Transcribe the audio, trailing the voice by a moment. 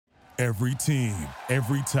Every team,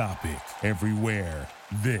 every topic, everywhere.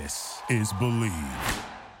 This is Believe.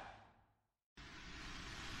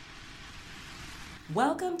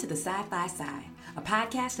 Welcome to the Sci-Fi Sci, a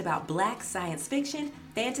podcast about Black science fiction,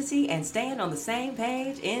 fantasy, and staying on the same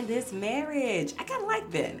page in this marriage. I kind of like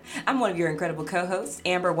Ben. I'm one of your incredible co-hosts,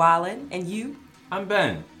 Amber Wallen, and you? I'm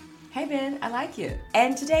Ben. Hey Ben, I like you.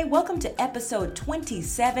 And today, welcome to episode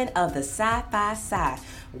 27 of the Sci-Fi Sci.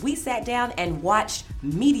 We sat down and watched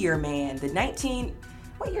Meteor Man,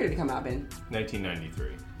 what year did it come out, Ben?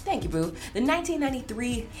 1993. Thank you, Boo. The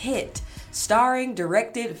 1993 hit, starring,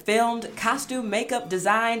 directed, filmed, costume, makeup,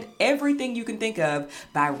 designed, everything you can think of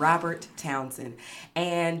by Robert Townsend.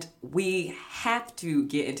 And we have to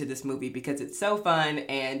get into this movie because it's so fun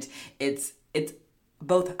and it's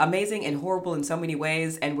both amazing and horrible in so many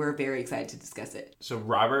ways, and we're very excited to discuss it. So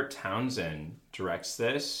Robert Townsend directs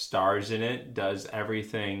this, stars in it, does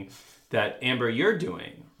everything that, Amber, you're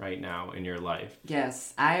doing right now in your life.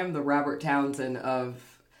 Yes, I am the Robert Townsend of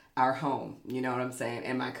our home, you know what I'm saying,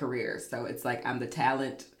 and my career. So it's like I'm the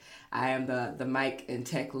talent, I am the mic and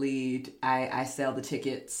tech lead, I sell the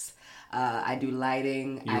tickets, I do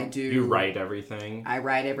lighting, You write everything. I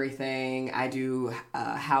write everything, I do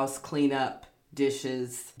house cleanup,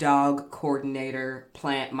 dishes, dog coordinator,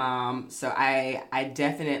 plant mom. So I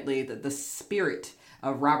definitely, the spirit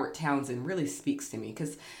of Robert Townsend really speaks to me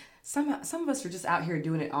because some of us are just out here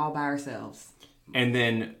doing it all by ourselves. And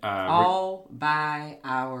then all by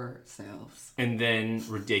ourselves. And then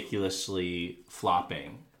ridiculously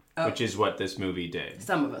flopping, which is what this movie did.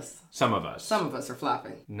 Some of us. Some of us are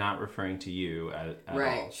flopping. Not referring to you at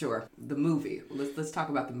right, all. Sure. The movie. Let's talk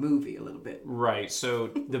about the movie a little bit. Right.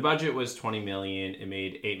 So the budget was $20 million. It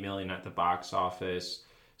made $8 million at the box office.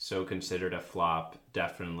 So considered a flop,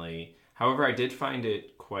 definitely. However, I did find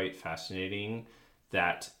it quite fascinating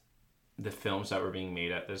that the films that were being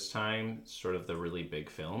made at this time, sort of the really big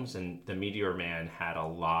films, and the Meteor Man had a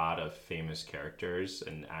lot of famous characters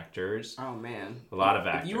and actors. Oh, man. A lot of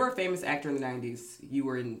actors. If you were a famous actor in the 90s, you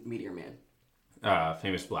were in Meteor Man.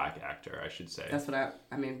 Famous black actor, I should say. That's what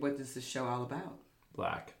I mean, what is this show all about?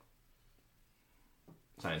 Black.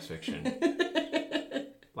 Science fiction.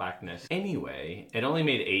 Blackness. Anyway, it only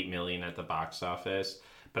made $8 million at the box office,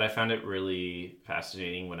 but I found it really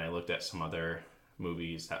fascinating when I looked at some other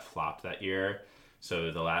movies that flopped that year.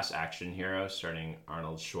 So The Last Action Hero, starring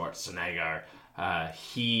Arnold Schwarzenegger,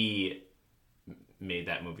 he made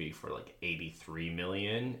that movie for like $83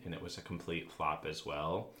 million, and it was a complete flop as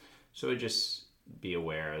well. So just be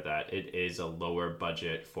aware that it is a lower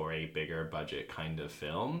budget for a bigger budget kind of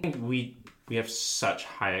film. I think we have such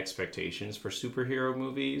high expectations for superhero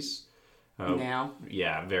movies. Now?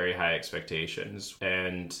 Yeah, very high expectations.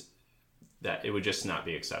 And that it would just not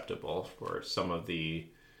be acceptable for some of the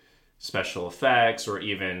special effects or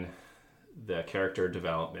even the character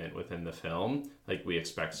development within the film. Like, we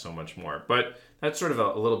expect so much more. But that's sort of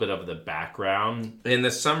a little bit of the background. In the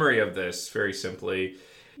summary of this, very simply,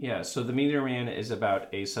 so the Meteor Man is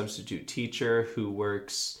about a substitute teacher who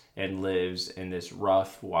works and lives in this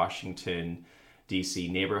rough Washington, D.C.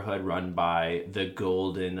 neighborhood run by the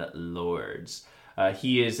Golden Lords.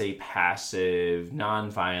 He is a passive,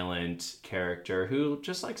 non-violent character who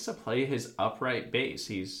just likes to play his upright bass.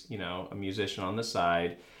 He's, a musician on the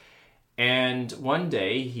side. And one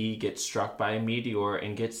day he gets struck by a meteor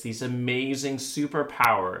and gets these amazing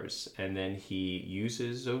superpowers. And then he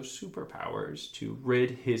uses those superpowers to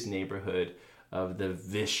rid his neighborhood of the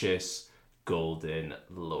vicious Golden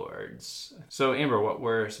Lords. So, Amber, what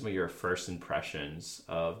were some of your first impressions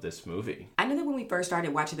of this movie? I know that when we first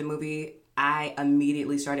started watching the movie, I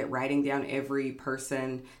immediately started writing down every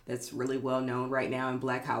person that's really well known right now in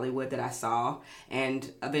Black Hollywood that I saw, and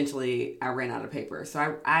eventually I ran out of paper.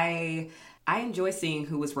 So I enjoy seeing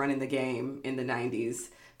who was running the game in the 90s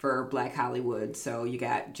for Black Hollywood. So you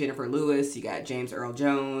got Jennifer Lewis, you got James Earl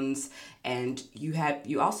Jones, and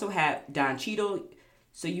you also have Don Cheadle.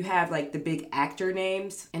 So you have like the big actor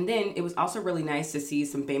names. And then it was also really nice to see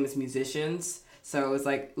some famous musicians. So it was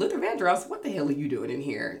like, Luther Vandross, what the hell are you doing in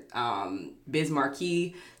here? Biz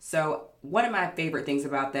Markie. So one of my favorite things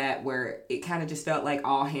about that, where it kind of just felt like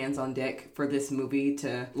all hands on deck for this movie,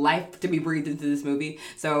 life to be breathed into this movie.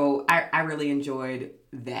 So I really enjoyed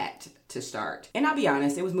that to start. And I'll be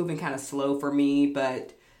honest, it was moving kind of slow for me,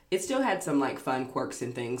 but it still had some like fun quirks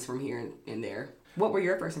and things from here and there. What were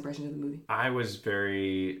your first impressions of the movie? I was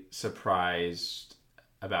very surprised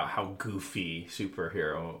about how goofy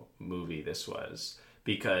superhero movie this was.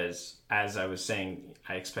 Because, as I was saying,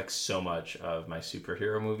 I expect so much of my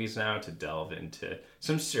superhero movies now to delve into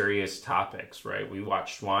some serious topics, right? We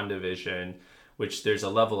watched WandaVision, which there's a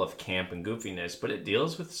level of camp and goofiness, but it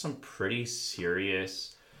deals with some pretty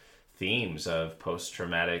serious themes of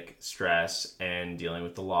post-traumatic stress and dealing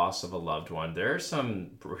with the loss of a loved one. There are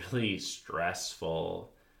some really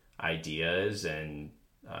stressful ideas and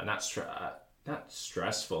not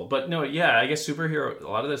stressful, but no, yeah, I guess a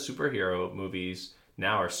lot of the superhero movies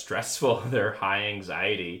now are stressful. They're high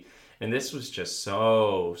anxiety. And this was just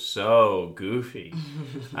so goofy.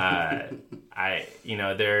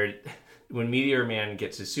 When Meteor Man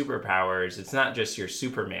gets his superpowers, it's not just your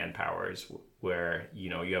Superman powers where,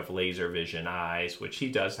 you have laser vision eyes, which he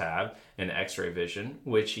does have, and X-ray vision,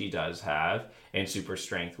 which he does have, and super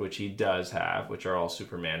strength, which he does have, which are all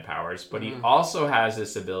Superman powers. But he also has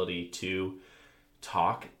this ability to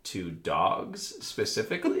talk to dogs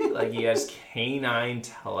specifically. Like he has canine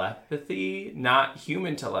telepathy, not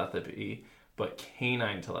human telepathy, but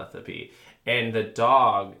canine telepathy. And the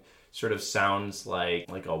dog sort of sounds like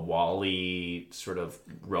a Wall-E sort of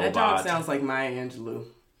robot. That dog sounds like Maya Angelou.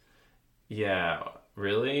 Yeah,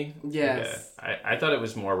 really? Yes. Yeah. I thought it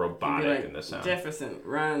was more robotic in the sound. Jefferson,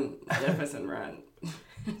 run. Jefferson, run.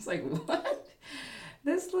 It's like, what?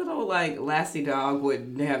 This little, lassie dog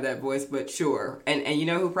wouldn't have that voice, but sure. And you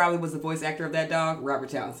know who probably was the voice actor of that dog? Robert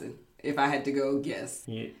Townsend, if I had to go guess.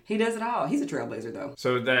 Yeah. He does it all. He's a trailblazer, though.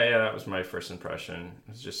 So that was my first impression.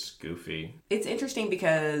 It was just goofy. It's interesting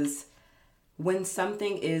because when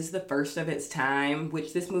something is the first of its time,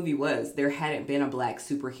 which this movie was, there hadn't been a black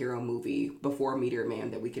superhero movie before Meteor Man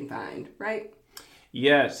that we can find, right?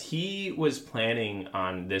 Yes, he was planning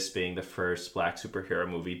on this being the first black superhero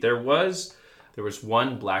movie. There was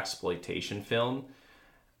one blaxploitation film.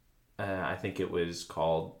 I think it was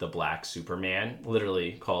called The Black Superman.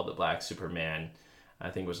 Literally called The Black Superman.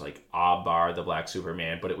 I think it was like Abar, The Black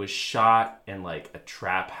Superman. But it was shot in a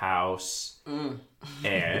trap house.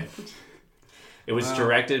 And it was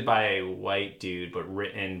directed by a white dude, but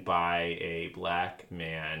written by a black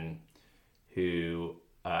man who,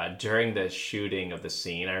 during the shooting of the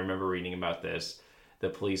scene, I remember reading about this, the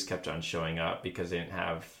police kept on showing up because they didn't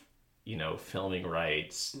have filming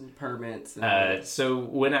rights, permits. So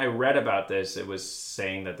when I read about this, it was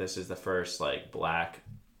saying that this is the first black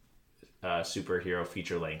superhero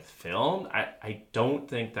feature length film. I don't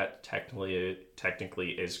think that technically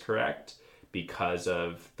is correct because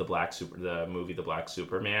of the movie The Black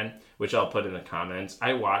Superman, which I'll put in the comments.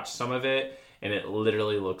 I watched some of it, and it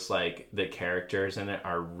literally looks like the characters in it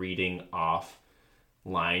are reading off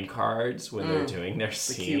line cards when they're doing their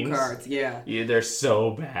scenes. The cue cards, yeah. Yeah, they're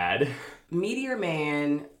so bad. Meteor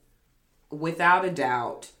Man, without a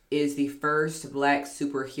doubt, is the first black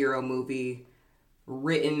superhero movie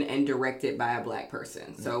written and directed by a black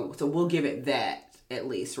person. So we'll give it that, at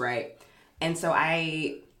least, right? And so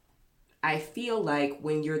I feel like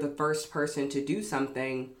when you're the first person to do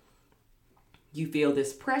something, you feel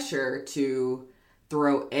this pressure to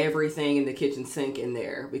throw everything in the kitchen sink in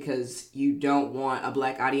there because you don't want a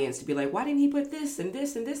black audience to be like, why didn't he put this and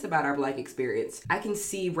this and this about our black experience? I can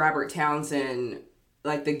see Robert Townsend,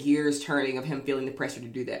 the gears turning of him feeling the pressure to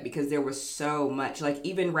do that because there was so much.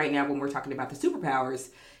 Even right now when we're talking about the superpowers,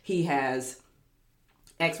 he has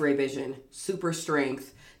X-ray vision, super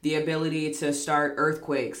strength, the ability to start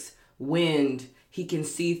earthquakes, wind. He can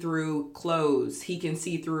see through clothes. He can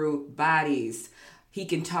see through bodies. He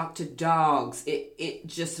can talk to dogs. He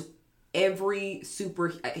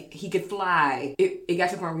could fly. It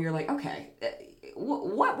got to the point where you're like, okay,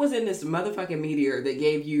 what was in this motherfucking meteor that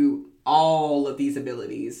gave you all of these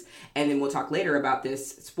abilities? And then we'll talk later about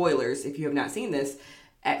this. Spoilers, if you have not seen this.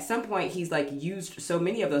 At some point, he's used so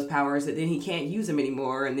many of those powers that then he can't use them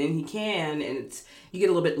anymore. And then he can, and you get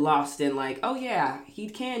a little bit lost in oh yeah, he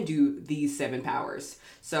can do these 7 powers.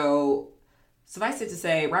 So suffice it to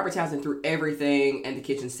say, Robert Townsend threw everything and the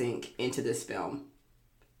kitchen sink into this film.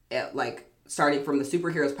 Starting from the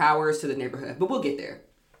superhero's powers to the neighborhood. But we'll get there.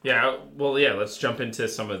 Yeah, well, yeah, let's jump into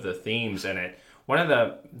some of the themes in it. One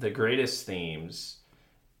of the greatest themes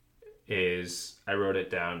is, I wrote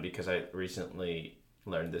it down because I recently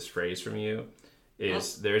learned this phrase from you,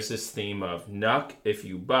 is there's this theme of nuck if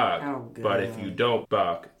you buck, but if you don't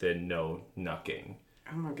buck, then no nucking.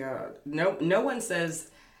 Oh my God. No one says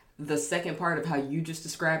the second part of how you just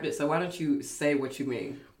described it, so why don't you say what you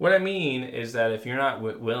mean? What I mean is that if you're not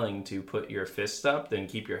willing to put your fist up, then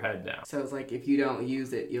keep your head down. So it's if you don't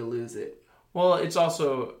use it, you'll lose it. Well, it's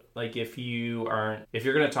also if you're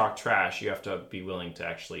going to talk trash, you have to be willing to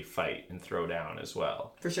actually fight and throw down as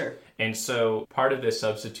well. For sure. And so part of this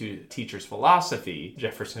substitute teacher's philosophy,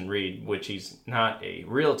 Jefferson Reed, which he's not a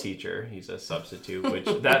real teacher, he's a substitute, which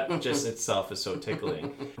that just itself is so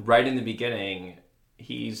tickling. Right in the beginning,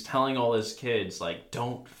 he's telling all his kids, like,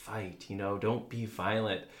 don't fight, don't be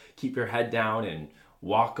violent, keep your head down and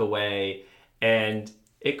walk away. And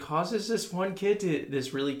it causes this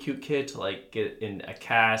really cute kid to like get in a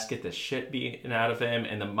cast, get the shit beaten out of him.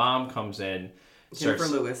 And the mom comes in. Jennifer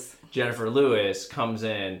Lewis comes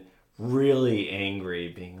in really angry,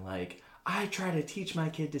 being like, I try to teach my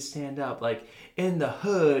kid to stand up. Like, in the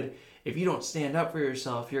hood, if you don't stand up for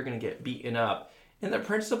yourself, you're going to get beaten up. And the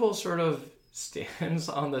principal sort of stands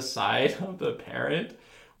on the side of the parent,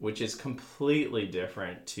 which is completely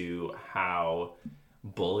different to how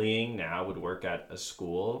bullying now would work at a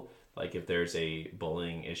school. Like, if there's a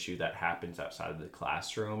bullying issue that happens outside of the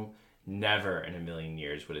classroom, never in a million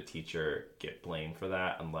years would a teacher get blamed for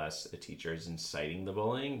that unless a teacher is inciting the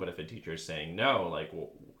bullying. But if a teacher is saying no, like,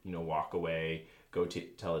 walk away, go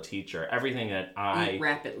tell a teacher, everything that I eat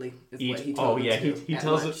rapidly is what he told he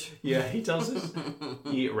tells us. Yeah, he tells us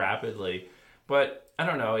eat rapidly. But I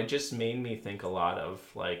don't know, it just made me think a lot of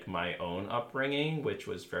like my own upbringing, which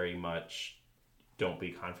was very much don't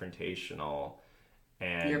be confrontational.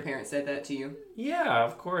 And your parents said that to you? Yeah,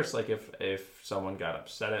 of course. Like if someone got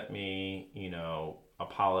upset at me,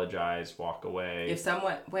 apologize, walk away. If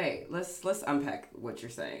someone let's unpack what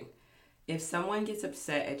you're saying. If someone gets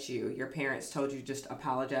upset at you, your parents told you just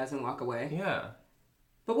apologize and walk away? Yeah.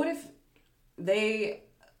 But what if they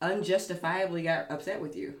unjustifiably got upset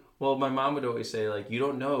with you? Well, my mom would always say, like, you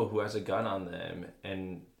don't know who has a gun on them,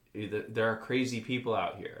 and there are crazy people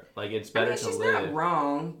out here. Like, it's better to live. She's not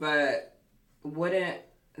wrong, but wouldn't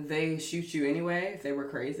they shoot you anyway if they were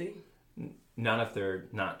crazy? Not if they're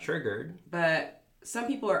not triggered. But some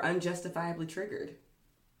people are unjustifiably triggered.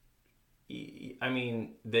 I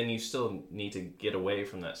mean, then you still need to get away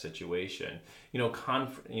from that situation.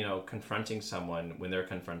 Confronting someone when they're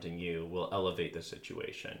confronting you will elevate the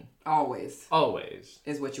situation. Always.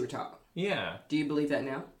 Is what you were taught. Yeah. Do you believe that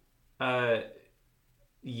now?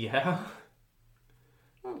 Yeah.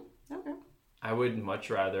 Oh, okay. I would much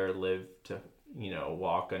rather live to,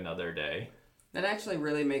 walk another day. That actually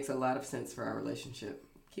really makes a lot of sense for our relationship.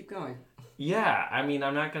 Keep going. Yeah, I mean,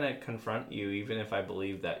 I'm not going to confront you even if I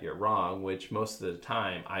believe that you're wrong, which most of the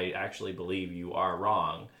time I actually believe you are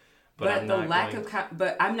wrong. But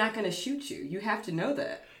I'm not going to shoot you. You have to know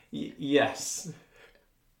that. Yes.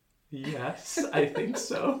 Yes, I think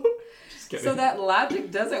so. Just kidding. So that logic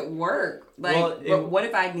doesn't work. Like, but what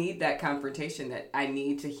if I need that confrontation, that I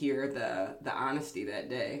need to hear the honesty that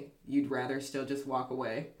day? You'd rather still just walk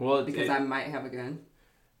away? Well, because I might have a gun?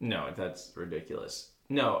 No, that's ridiculous.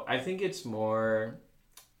 No, I think it's more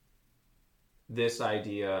this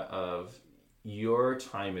idea of your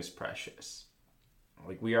time is precious.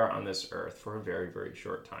 Like, we are on this earth for a very, very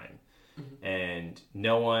short time. Mm-hmm. And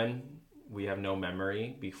we have no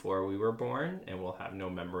memory before we were born, and we'll have no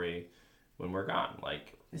memory when we're gone.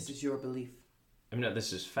 Like, this is your belief. I mean, no,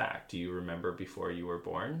 this is fact. Do you remember before you were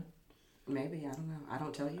born? Maybe, I don't know. I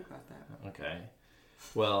don't tell you about that. Okay.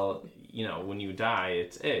 Well, when you die,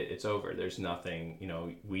 it's over. There's nothing,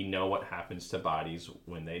 we know what happens to bodies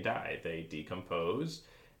when they die. They decompose,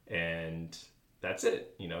 and that's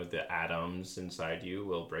it. The atoms inside you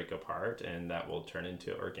will break apart, and that will turn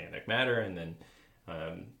into organic matter. And then,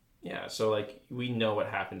 so like, we know what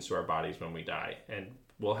happens to our bodies when we die, and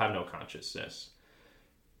we'll have no consciousness.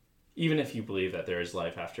 Even if you believe that there is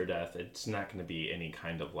life after death, it's not going to be any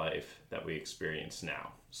kind of life that we experience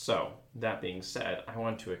now. So, that being said, I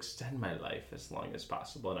want to extend my life as long as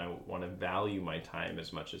possible, and I want to value my time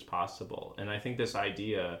as much as possible. And I think this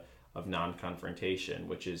idea of non-confrontation,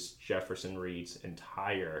 which is Jefferson Reed's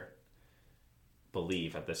entire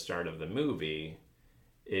belief at the start of the movie,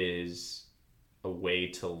 is a way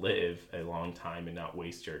to live a long time and not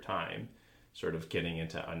waste your time, sort of getting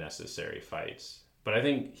into unnecessary fights. But I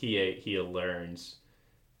think he learns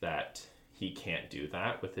that he can't do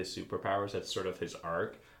that with his superpowers. That's sort of his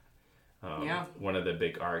arc. One of the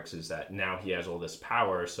big arcs is that now he has all this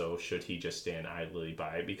power, so should he just stand idly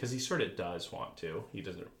by? Because he sort of does want to. He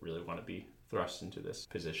doesn't really want to be thrust into this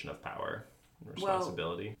position of power and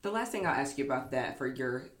responsibility. Well, the last thing I'll ask you about that for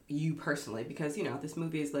you personally, because, this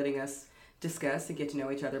movie is letting us discuss and get to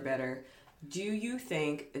know each other better. Do you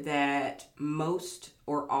think that most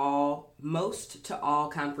to all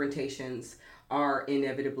confrontations are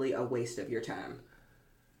inevitably a waste of your time?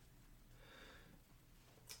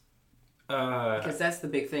 Because that's the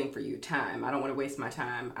big thing for you, time. I don't want to waste my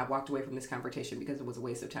time. I walked away from this confrontation because it was a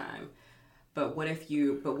waste of time. But what if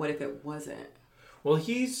it wasn't? Well,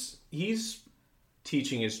 he's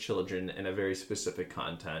teaching his children in a very specific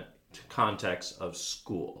context of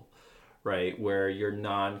school, right? Where you're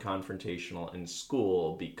non-confrontational in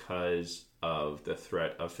school because of the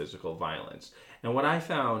threat of physical violence. And what I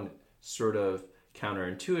found sort of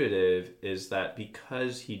counterintuitive is that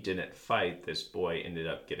because he didn't fight, this boy ended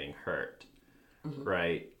up getting hurt,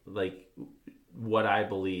 right? Like, what I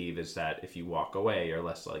believe is that if you walk away, you're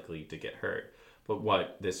less likely to get hurt. But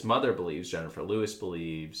what this mother believes, Jennifer Lewis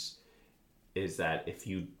believes, is that if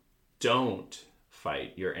you don't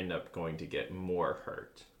fight, you end up going to get more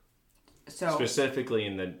hurt. So specifically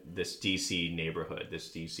in this DC neighborhood, this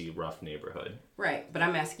DC rough neighborhood. Right, but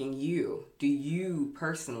I'm asking you, do you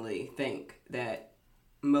personally think that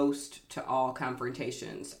most to all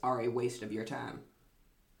confrontations are a waste of your time?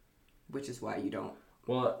 Which is why you don't.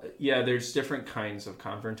 Well, yeah, there's different kinds of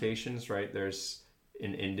confrontations, right? There's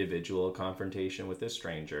an individual confrontation with a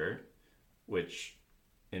stranger, which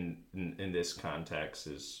in this context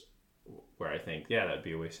is where I think, yeah, that'd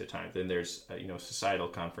be a waste of time. Then there's, societal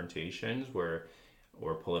confrontations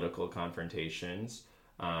or political confrontations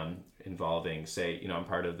involving, say, I'm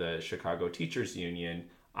part of the Chicago Teachers Union.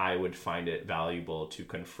 I would find it valuable to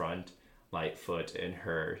confront Lightfoot and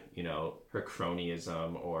her, her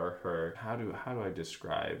cronyism or her, how do I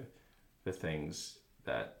describe the things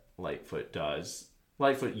that Lightfoot does?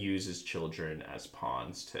 Lightfoot uses children as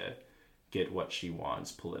pawns to get what she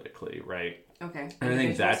wants politically, right? Okay. And I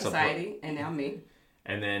think that's society, and now me.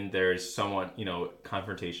 And then there's somewhat,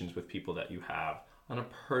 confrontations with people that you have on a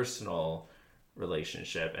personal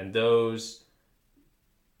relationship, and the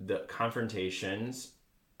confrontations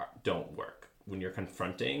don't work when you're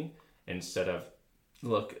confronting. Instead of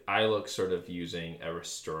I look sort of using a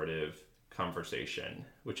restorative conversation,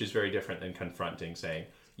 which is very different than confronting, saying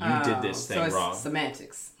you did this thing so wrong.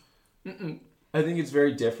 Semantics. I think it's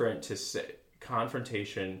very different to say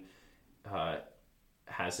confrontation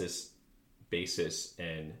has this basis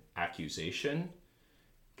in accusation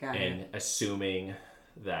and assuming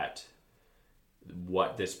that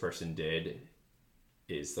what this person did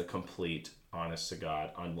is the complete, honest to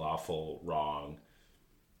God, unlawful, wrong.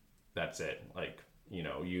 That's it. Like, I'm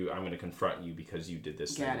going to confront you because you did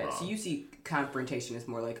this thing wrong. So you see confrontation as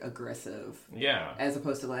more like aggressive. Yeah. As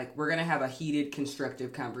opposed to like, we're going to have a heated,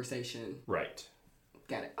 constructive conversation. Right.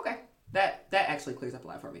 Got it. Okay. That actually clears up a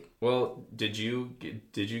lot for me. Well, did you get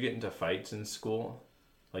into fights in school?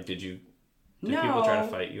 Like, did No. people try to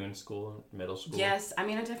fight you in school, middle school? Yes. I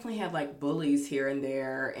mean, I definitely had like bullies here and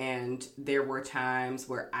there. And there were times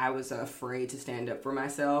where I was afraid to stand up for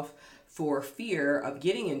myself for fear of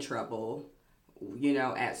getting in trouble,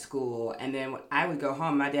 at school. And then when I would go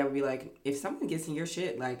home, my dad would be like, if someone gets in your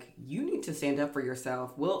shit, like, you need to stand up for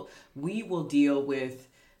yourself. We will deal with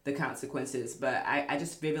the consequences. But I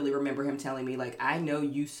just vividly remember him telling me, like, I know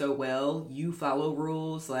you so well, you follow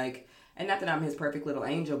rules, like, and not that I'm his perfect little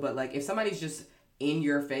angel, but like, if somebody's just in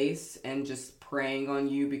your face and just preying on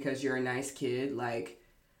you because you're a nice kid, like,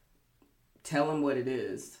 tell them what it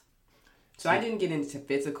is. So I didn't get into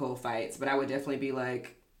physical fights, but I would definitely be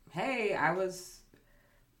like, hey,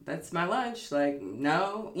 that's my lunch. Like,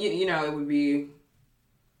 no, it would be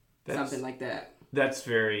something like that. That's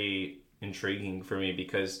very intriguing for me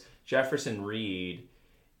because Jefferson Reed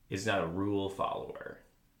is not a rule follower.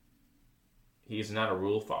 He is not a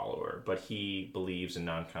rule follower, but he believes in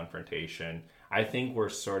non-confrontation. I think we're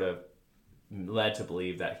sort of led to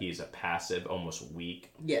believe that he's a passive, almost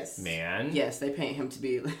weak man. Yes, they paint him to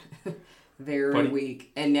be very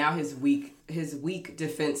weak. And now his weak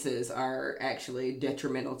defenses are actually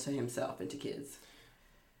detrimental to himself and to kids.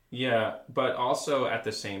 Yeah, but also at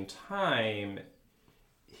the same time,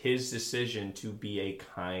 his decision to be a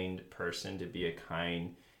kind person, to be a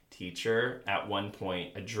kind teacher, at one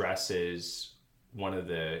point addresses one of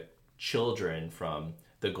the children from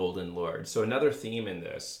the Golden Lord. So another theme in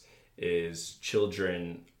this is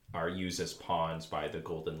children are used as pawns by the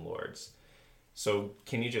Golden Lords. So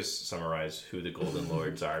can you just summarize who the Golden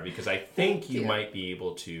Lords are? Because I think you might be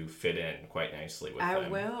able to fit in quite nicely with them. I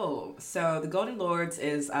will. So the Golden Lords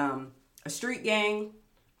is a street gang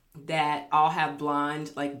that all have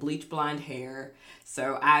blonde, like bleach blonde hair.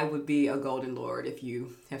 So I would be a Golden Lord if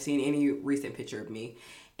you have seen any recent picture of me.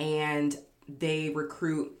 And they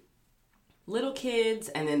recruit little kids,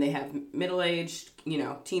 and then they have middle-aged,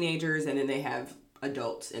 teenagers, and then they have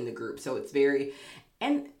adults in the group. So it's very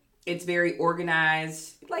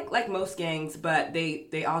organized, like most gangs, but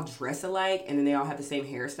they all dress alike, and then they all have the same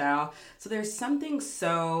hairstyle. So there's something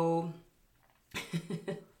so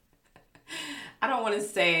I don't want to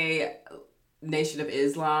say Nation of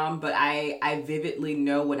Islam, but I vividly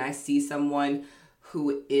know when I see someone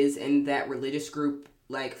who is in that religious group,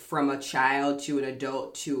 like from a child to an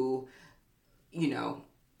adult to,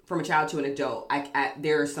 from a child to an adult,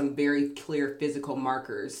 there are some very clear physical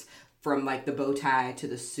markers from like the bow tie to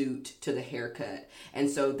the suit to the haircut. And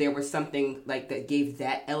so there was something like that gave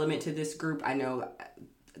that element to this group. I know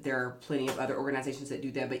there are plenty of other organizations that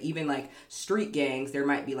do that, but even like street gangs, there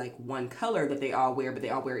might be like one color that they all wear, but they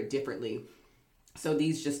all wear it differently. So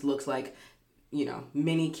these just looks like, you know,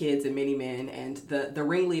 many kids and many men. And the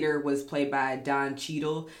ringleader was played by Don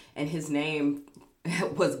Cheadle, and his name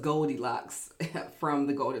was Goldilocks from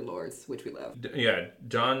the Golden Lords, which we love. Yeah,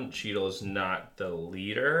 Don Cheadle is not the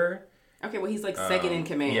leader. Okay, well, he's like second in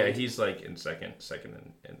command. Yeah, he's like in second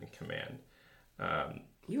in command.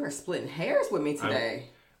 You are splitting hairs with me today.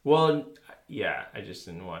 Well, yeah, I just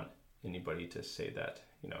didn't want anybody to say that,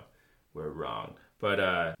 you know, we're wrong.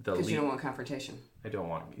 But because you don't want confrontation. I don't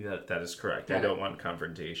want that is correct. Got I don't want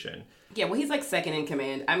confrontation. Yeah, well, he's like second in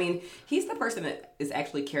command. I mean, he's the person that is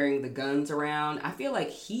actually carrying the guns around. I feel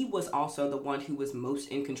like he was also the one who was most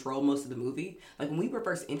in control most of the movie. Like when we were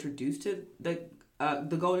first introduced to the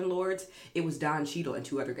Golden Lords, it was Don Cheadle and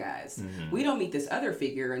two other guys. Mm-hmm. We don't meet this other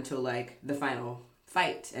figure until like the final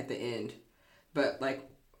fight at the end. But like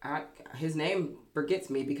his name forgets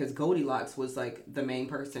me because Goldilocks was like the main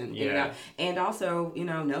person. Yeah. And also, you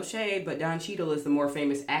know, no shade, but Don Cheadle is the more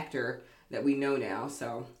famous actor that we know now.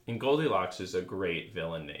 So. And Goldilocks is a great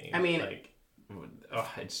villain name. I mean, like,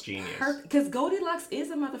 oh, it's genius. Because Goldilocks is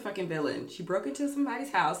a motherfucking villain. She broke into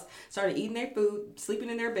somebody's house, started eating their food, sleeping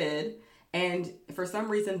in their bed, and for some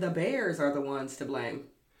reason the bears are the ones to blame.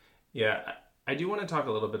 Yeah, I do want to talk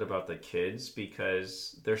a little bit about the kids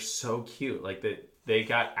because they're so cute. Like they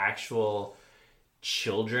got actual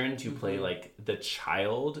children to play like the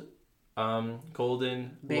child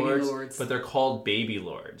golden baby lords, but they're called baby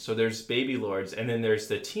lords. So there's baby lords, and then there's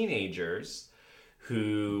the teenagers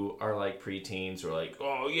who are like preteens or like,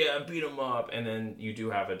 oh yeah, beat them up, and then you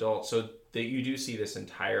do have adults. So that you do see this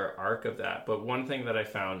entire arc of that. But one thing that I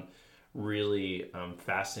found really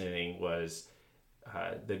fascinating was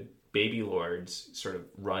the baby lords sort of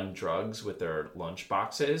run drugs with their lunch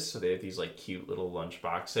boxes. So they have these like cute little lunch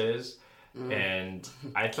boxes. And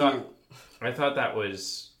I thought that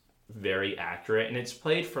was very accurate, and it's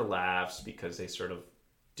played for laughs because they sort of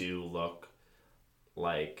do look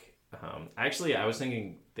like actually I was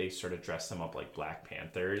thinking they sort of dress them up like Black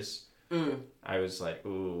Panthers. I was like,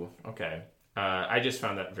 ooh, okay. I just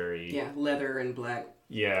found that very leather and black.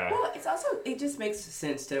 Yeah. Well, it just makes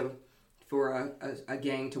sense for a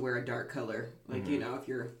gang to wear a dark color. Like, you know, if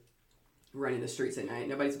you're running the streets at night,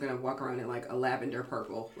 nobody's going to walk around in like a lavender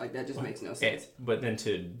purple. Like, that just makes no sense. But then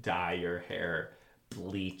to dye your hair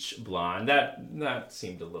bleach blonde, that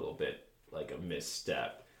seemed a little bit like a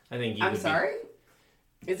misstep. I think I'm sorry?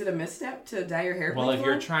 Is it a misstep to dye your hair bleach blonde? Well, if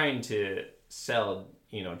you're trying to sell,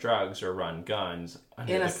 you know, drugs or run guns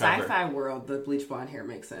under in a cover, sci-fi world, the bleach blonde hair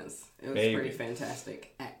makes sense. It was pretty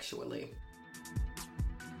fantastic, actually.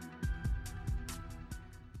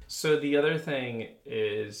 So the other thing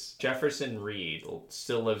is Jefferson Reed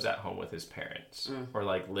still lives at home with his parents or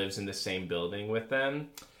like lives in the same building with them.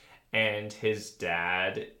 And his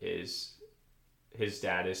dad is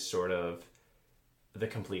sort of the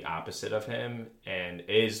complete opposite of him and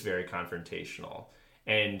is very confrontational.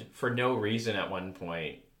 And for no reason at one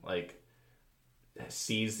point, like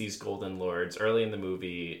sees these Golden Lords early in the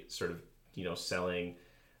movie sort of, you know, selling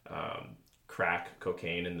crack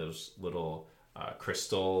cocaine in those little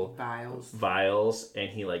crystal vials, and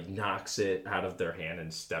he like knocks it out of their hand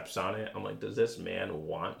and steps on it. I'm like, does this man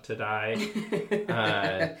want to die?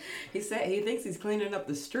 He thinks he's cleaning up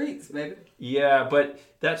the streets, baby. Yeah, but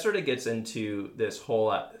that sort of gets into this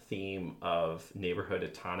whole theme of neighborhood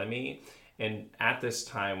autonomy. And at this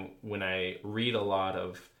time, when I read a lot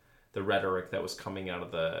of the rhetoric that was coming out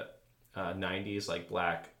of the 90s, like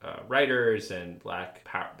black writers and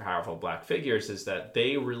powerful black figures, is that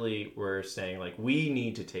they really were saying, like, we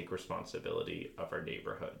need to take responsibility of our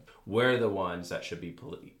neighborhood. We're the ones that should be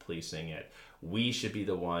policing it. We should be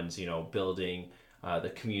the ones, you know, building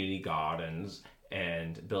the community gardens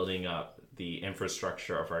and building up the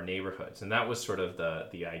infrastructure of our neighborhoods. And that was sort of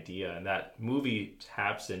the idea, and that movie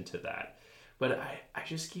taps into that. But I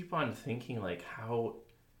just keep on thinking, like, how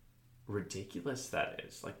ridiculous that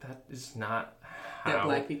is. Like, that is not how... That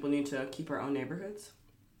black people need to keep our own neighborhoods?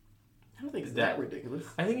 I don't think it's that ridiculous.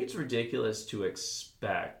 I think it's ridiculous to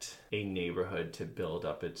expect a neighborhood to build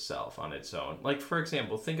up itself on its own. Like, for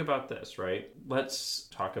example, think about this, right? Let's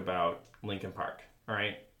talk about Lincoln Park, all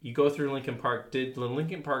right? You go through Lincoln Park. Did the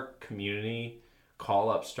Lincoln Park community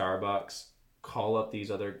call up Starbucks, call up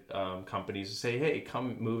these other companies and say, hey,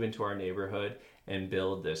 come move into our neighborhood and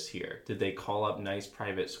build this here? Did they call up nice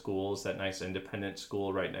private schools, that nice independent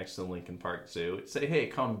school right next to the Lincoln Park Zoo, say, hey,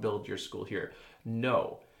 come build your school here?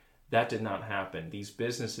 No, that did not happen. These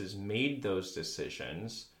businesses made those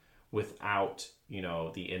decisions without,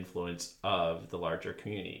 the influence of the larger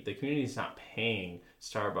community. The community is not paying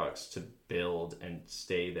Starbucks to build and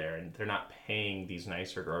stay there, and they're not paying these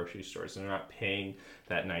nicer grocery stores, and they're not paying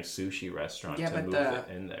that nice sushi restaurant to move it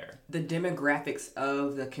in there. The demographics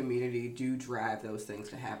of the community do drive those things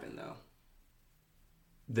to happen, though.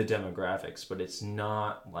 The demographics, but it's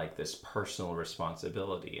not like this personal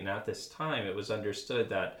responsibility. And at this time, it was understood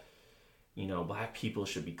that Black people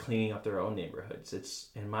should be cleaning up their own neighborhoods. It's,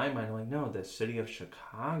 in my mind, I'm like, no, the city of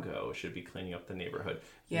Chicago should be cleaning up the neighborhood.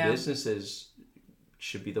 Yeah. Businesses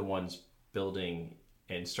should be the ones building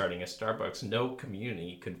and starting a Starbucks. No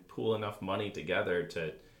community could pool enough money together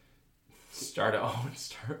to start a own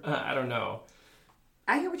I don't know.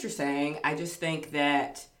 I hear what you're saying. I just think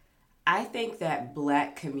that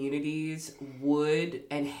Black communities would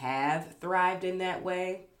and have thrived in that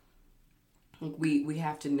way. We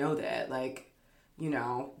have to know that,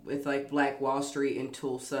 with Black Wall Street in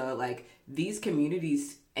Tulsa, these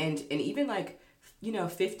communities and even 50s,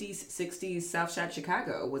 60s South Side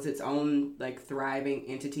Chicago was its own thriving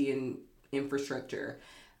entity and infrastructure.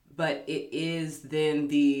 But it is then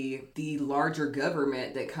the larger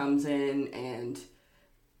government that comes in and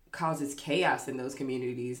causes chaos in those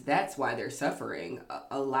communities. That's why they're suffering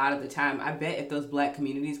a lot of the time. I bet if those Black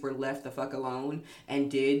communities were left the fuck alone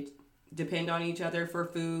and did depend on each other for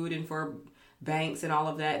food and for banks and all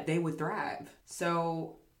of that, they would thrive.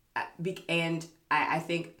 So, and I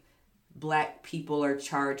think Black people are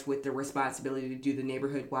charged with the responsibility to do the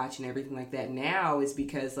neighborhood watch and everything like that now is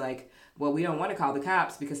because we don't want to call the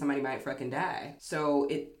cops because somebody might fucking die. So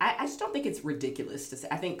I just don't think it's ridiculous to say.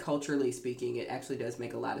 I think culturally speaking, it actually does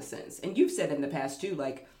make a lot of sense. And you've said in the past too,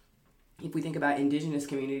 if we think about indigenous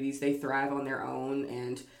communities, they thrive on their own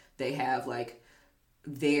and they have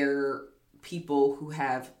their people who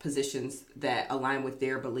have positions that align with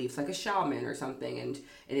their beliefs, like a shaman or something, and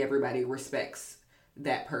everybody respects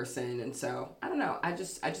that person. And so I don't know. I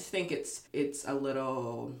just think it's a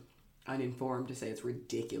little uninformed to say it's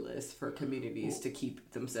ridiculous for communities to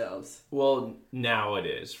keep themselves. Well, now it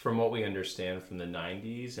is, from what we understand from the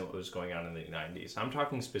 90s and what was going on in the 90s. I'm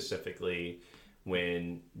talking specifically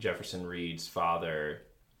when Jefferson Reed's father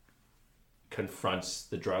confronts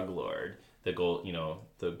the drug lord, the Golden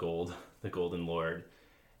Lord,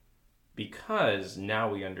 because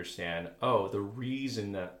now we understand, the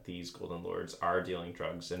reason that these Golden Lords are dealing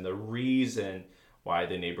drugs and the reason why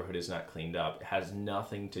the neighborhood is not cleaned up has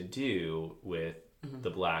nothing to do with the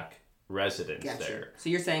Black residents there. So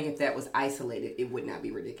you're saying if that was isolated, it would not be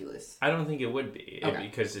ridiculous? I don't think it would be,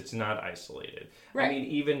 because it's not isolated. Right. I mean,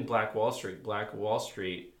 even Black Wall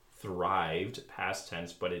Street thrived, past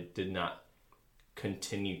tense, but it did not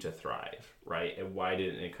continue to thrive, right? And why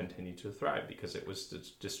didn't it continue to thrive? Because it was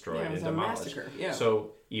destroyed and demolished. Massacre. Yeah.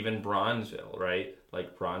 So even Bronzeville, right?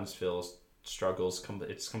 Bronzeville struggles,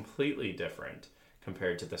 it's completely different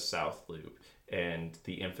compared to the South Loop and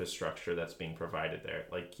the infrastructure that's being provided there.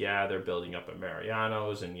 They're building up at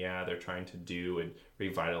Mariano's, and they're trying to do and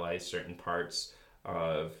revitalize certain parts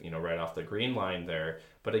of, right off the Green Line there.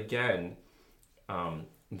 But again,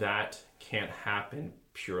 that can't happen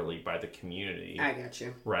purely by the community. I got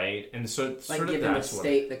you. Right? And so sort of given the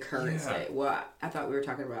state, the current state. Well, I thought we were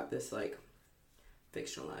talking about this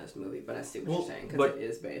fictionalized movie, but I see what you're saying, because it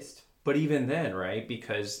is based. But even then, right?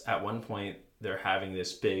 Because at one point they're having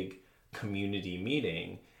this big community meeting,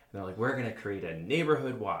 and they're like, we're going to create a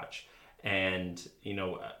neighborhood watch. And,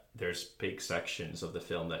 there's big sections of the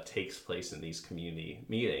film that takes place in these community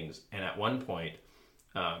meetings. And at one point,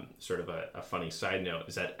 sort of a funny side note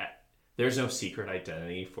is that there's no secret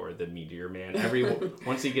identity for the Meteor Man.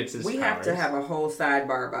 Once he gets his powers, have to have a whole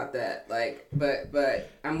sidebar about that. But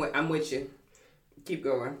I'm with you. Keep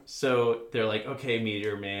going. So they're like, okay,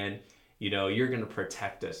 Meteor Man, you're gonna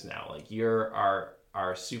protect us now. You're our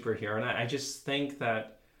superhero. And I just think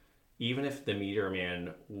that even if the Meteor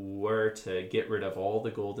Man were to get rid of all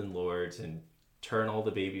the Golden Lords and turn all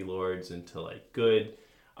the baby lords into good,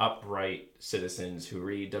 upright citizens who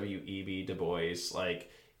read W.E.B. Du Bois,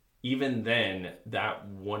 even then, that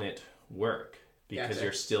wouldn't work because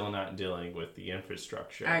you're still not dealing with the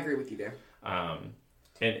infrastructure. I agree with you there.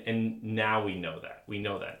 And now we know that. We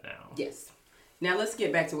know that now. Yes. Now let's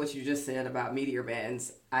get back to what you just said about Meteor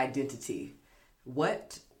Man's identity.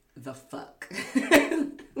 What the fuck?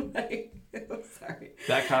 I'm sorry.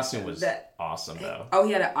 That costume was awesome, though. Oh,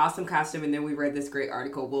 he had an awesome costume, and then we read this great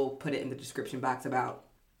article. We'll put it in the description box about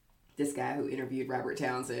this guy who interviewed Robert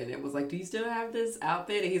Townsend and was like, do you still have this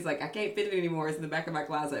outfit? And he's like, I can't fit it anymore. It's in the back of my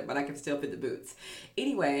closet, but I can still fit the boots.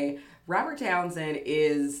 Anyway, Robert Townsend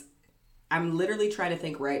is, I'm literally trying to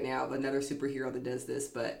think right now of another superhero that does this,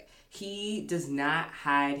 but he does not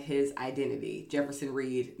hide his identity. Jefferson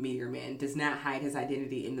Reed, Meteor Man, does not hide his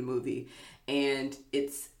identity in the movie. And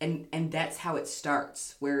it's and that's how it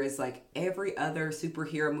starts. Whereas like every other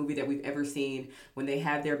superhero movie that we've ever seen, when they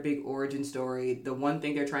have their big origin story, the one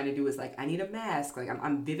thing they're trying to do is like, I need a mask. Like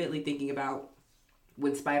I'm vividly thinking about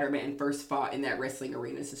when Spider-Man first fought in that wrestling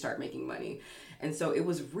arena to start making money. And so it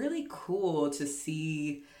was really cool to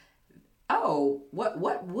see, oh,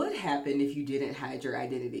 what would happen if you didn't hide your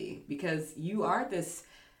identity? Because you are this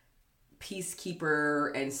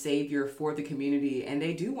peacekeeper and savior for the community, and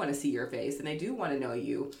they do want to see your face and they do want to know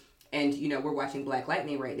you. And you know, we're watching Black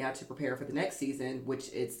Lightning right now to prepare for the next season,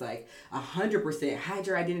 which it's like 100% hide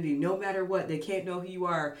your identity no matter what. They can't know who you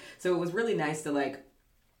are. So it was really nice to like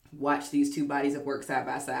watch these two bodies of work side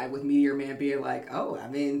by side, with Meteor Man being like, oh, I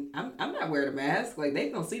mean, I'm not wearing a mask, like they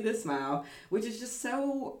don't see this smile, which is just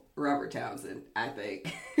so Robert Townsend, I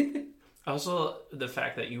think. Also, the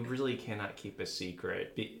fact that you really cannot keep a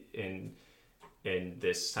secret in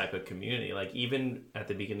this type of community. Like, even at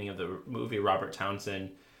the beginning of the movie, Robert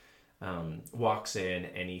Townsend walks in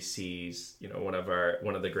and he sees, you know, one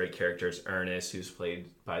of the great characters, Ernest, who's played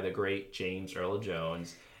by the great James Earl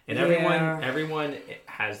Jones, and everyone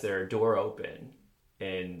has their door open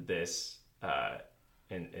in this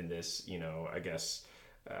in this, you know, I guess.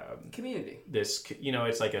 Community. This, you know,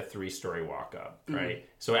 it's like a 3-story walk up, right? Mm-hmm.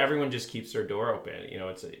 So everyone just keeps their door open. You know,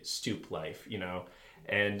 it's a stoop life, you know,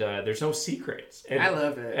 and there's no secrets. And I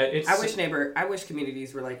love it. I wish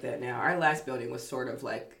communities were like that now. Our last building was sort of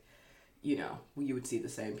like, you know, you would see the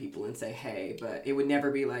same people and say, hey, but it would never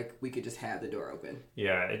be like we could just have the door open.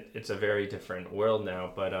 Yeah, it's a very different world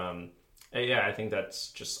now, but yeah, I think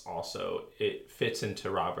that's just also, it fits into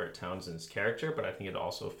Robert Townsend's character, but I think it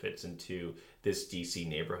also fits into this DC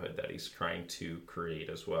neighborhood that he's trying to create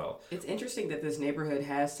as well. It's interesting that this neighborhood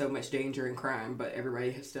has so much danger and crime, but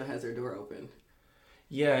everybody still has their door open.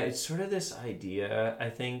 Yeah, it's sort of this idea, I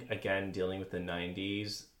think, again, dealing with the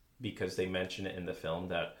 90s, because they mention it in the film,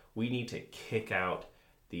 that we need to kick out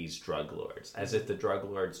these drug lords, as if the drug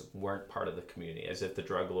lords weren't part of the community, as if the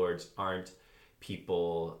drug lords aren't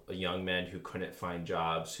people, young men who couldn't find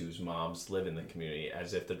jobs, whose moms live in the community,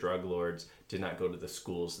 as if the drug lords did not go to the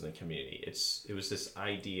schools in the community. It was this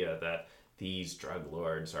idea that these drug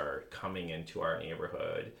lords are coming into our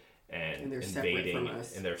neighborhood and invading,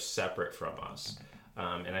 and they're separate from us.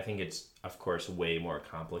 And I think it's, of course, way more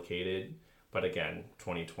complicated, but again,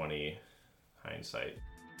 2020 hindsight.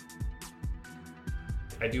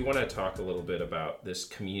 I do want to talk a little bit about this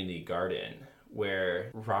community garden,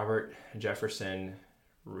 where Robert Jefferson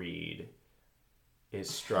Reed is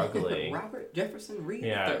struggling. Robert Jefferson Reed?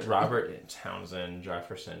 Yeah, Robert Townsend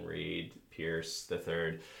Jefferson Reed Pierce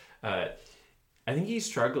III. I think he's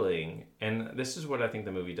struggling, and this is what I think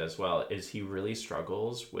the movie does well, is he really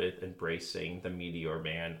struggles with embracing the Meteor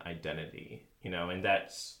Man identity, you know, and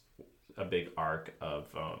that's a big arc of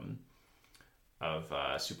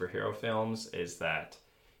superhero films, is that,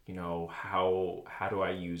 you know, how do I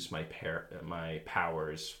use my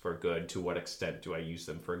powers for good? To what extent do I use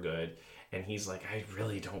them for good? And he's like, I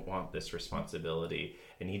really don't want this responsibility,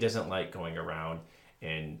 and he doesn't like going around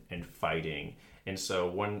and fighting. And so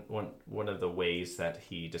one of the ways that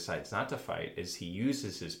he decides not to fight is he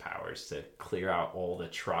uses his powers to clear out all the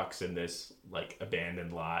trucks in this like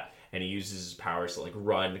abandoned lot, and he uses his powers to like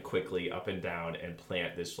run quickly up and down and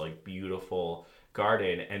plant this like beautiful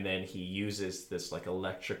garden, and then he uses this like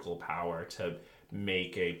electrical power to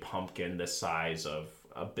make a pumpkin the size of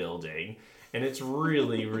a building, and it's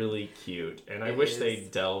really really cute. And I wish they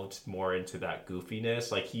delved more into that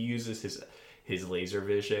goofiness. Like, he uses his laser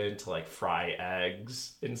vision to like fry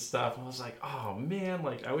eggs and stuff. I was like, oh man,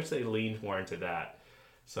 like I wish they leaned more into that.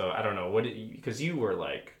 So I don't know, because you were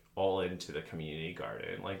like all into the community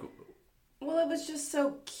garden, like. Well, it was just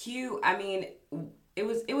so cute. I mean, it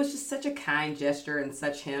was just such a kind gesture, and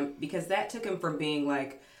such him, because that took him from being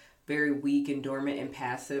like very weak and dormant and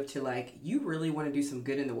passive to like, you really want to do some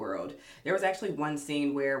good in the world. There was actually one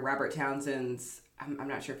scene where Robert Townsend's, I'm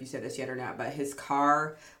not sure if you said this yet or not, but his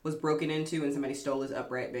car was broken into and somebody stole his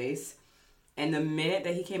upright bass. And the minute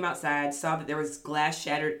that he came outside, saw that there was glass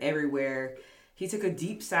shattered everywhere, he took a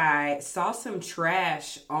deep sigh, saw some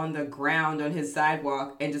trash on the ground on his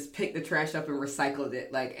sidewalk, and just picked the trash up and recycled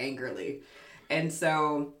it like angrily. And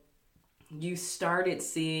so you started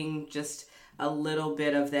seeing just a little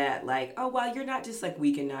bit of that, like, oh, well, you're not just like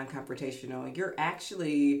weak and non-confrontational. You're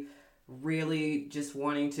actually really just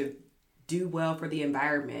wanting to do well for the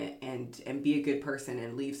environment and be a good person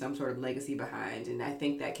and leave some sort of legacy behind. And I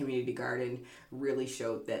think that community garden really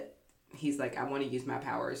showed that he's like, I want to use my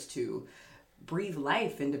powers to breathe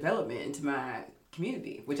life and development into my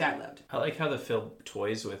community, which I loved. I like how the film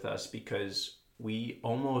toys with us because we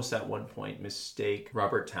almost at one point mistake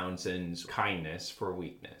Robert Townsend's kindness for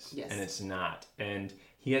weakness. Yes. And it's not. And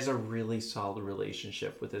he has a really solid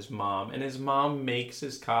relationship with his mom. And his mom makes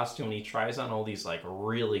his costume. And he tries on all these like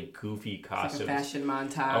really goofy costumes. It's like a fashion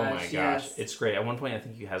montage. Oh my gosh. Yes. It's great. At one point I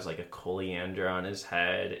think he has like a coriander on his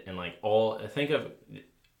head. And like all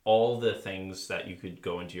the things that you could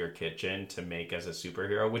go into your kitchen to make as a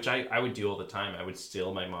superhero, which I would do all the time. I would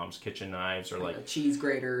steal my mom's kitchen knives or like a cheese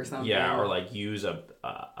grater or something. Yeah, or like use a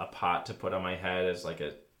pot to put on my head as like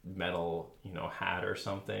a metal, hat or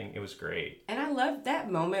something. It was great. And I loved that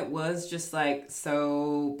moment was just like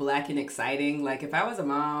so black and exciting. Like if I was a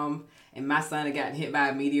mom and my son had gotten hit by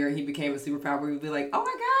a meteor and he became a superpower, we'd be like, oh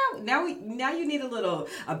my God, now you need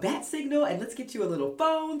a bat signal and let's get you a little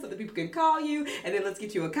phone so that people can call you and then let's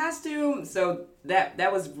get you a costume. So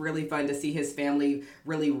that was really fun to see his family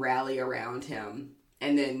really rally around him.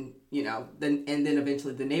 And then, then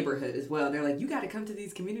eventually the neighborhood as well. They're like, you got to come to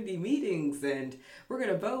these community meetings and we're going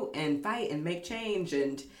to vote and fight and make change.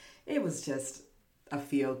 And it was just a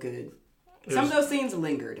feel good. Some of those scenes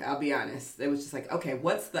lingered, I'll be honest. It was just like, okay,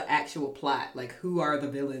 what's the actual plot? Like, who are the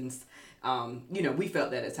villains? We felt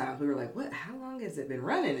that at times. We were like, what? How long has it been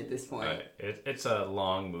running at this point? It's a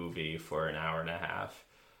long movie for an hour and a half,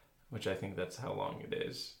 which I think that's how long it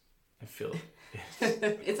is. I feel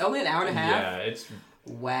it's only an hour and a half? Yeah, it's...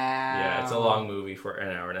 Wow. Yeah, it's a long movie for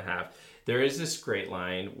an hour and a half. There is this great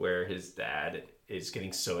line where his dad is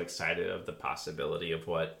getting so excited of the possibility of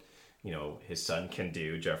what, his son can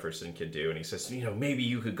do, Jefferson can do. And he says, maybe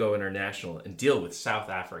you could go international and deal with South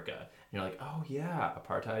Africa. And you're like, oh yeah,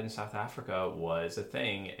 apartheid in South Africa was a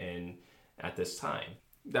thing at this time.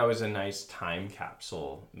 That was a nice time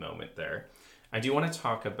capsule moment there. I do want to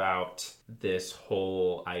talk about this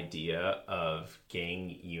whole idea of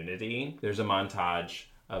gang unity. There's a montage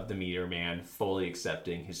of the Meteor Man fully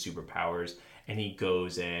accepting his superpowers, and he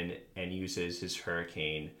goes in and uses his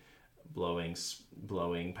hurricane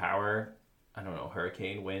blowing power,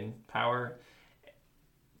 hurricane wind power,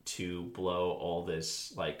 to blow all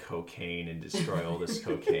this like cocaine and destroy all this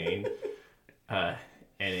cocaine.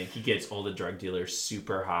 And he gets all the drug dealers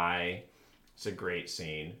super high. It's a great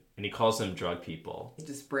scene. And he calls them drug people. He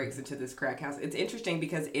just breaks into this crack house. It's interesting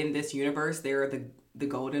because in this universe, there are the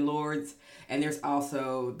Golden Lords, and there's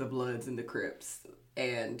also the Bloods and the Crips.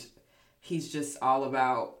 And he's just all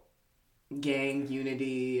about gang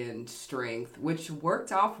unity and strength, which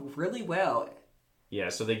worked off really well. Yeah,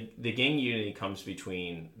 so the gang unity comes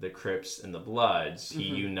between the Crips and the Bloods. He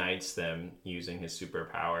unites them using his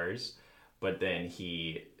superpowers, but then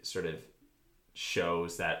he sort of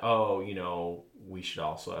shows that, we should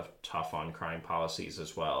also have tough on crime policies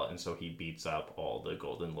as well. And so he beats up all the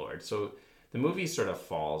Golden Lords. So the movie sort of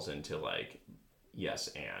falls into like yes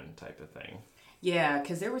and type of thing. Yeah,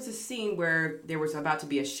 because there was a scene where there was about to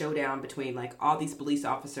be a showdown between like all these police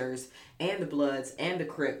officers and the Bloods and the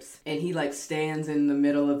Crips. And he like stands in the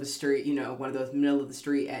middle of the street, one of those middle of the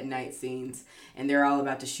street at night scenes. And they're all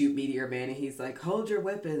about to shoot Meteor Man. And he's like, hold your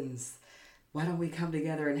weapons. Why don't we come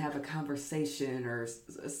together and have a conversation or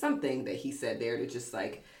something that he said there to just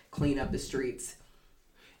like clean up the streets.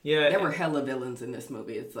 Yeah. There were hella villains in this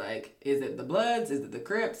movie. It's like, is it the Bloods? Is it the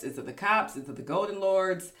Crips? Is it the cops? Is it the Golden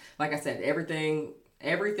Lords? Like I said, everything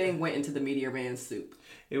went into the Meteor Man soup.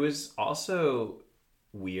 It was also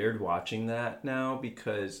weird watching that now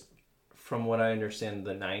because from what I understand, in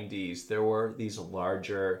the 90s, there were these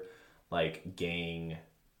larger like gang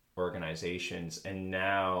organizations. And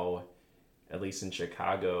now, at least in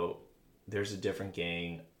Chicago, there's a different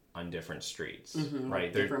gang on different streets,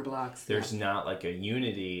 right? Different blocks. There's not like a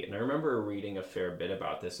unity. And I remember reading a fair bit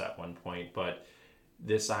about this at one point, but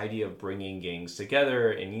this idea of bringing gangs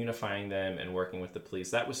together and unifying them and working with the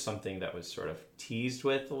police, that was something that was sort of teased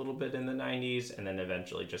with a little bit in the 90s and then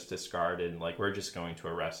eventually just discarded. Like, we're just going to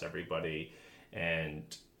arrest everybody and,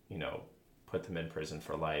 put them in prison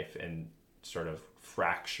for life and sort of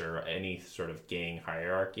fracture any sort of gang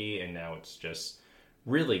hierarchy. And now it's just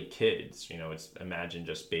really kids, it's imagine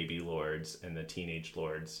just baby lords and the teenage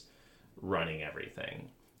lords running everything.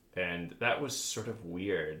 And that was sort of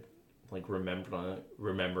weird, like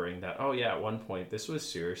remembering that, oh yeah, at one point this was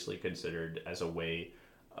seriously considered as a way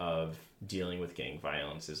of dealing with gang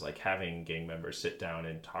violence, is like having gang members sit down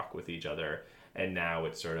and talk with each other. And now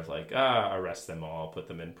it's sort of like, arrest them all, put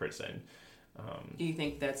them in prison. Do you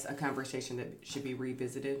think that's a conversation that should be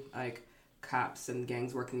revisited, like cops and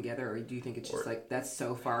gangs working together, or do you think it's just like that's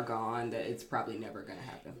so far gone that it's probably never going to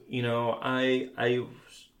happen? You know, I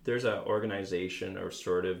there's an organization or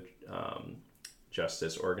sort of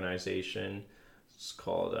justice organization. It's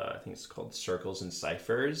called I think it's called Circles and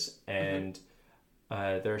Ciphers, and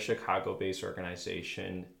they're a Chicago-based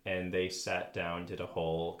organization, and they sat down, did a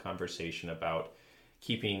whole conversation about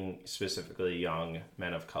keeping specifically young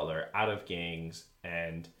men of color out of gangs,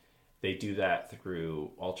 and they do that through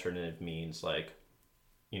alternative means like,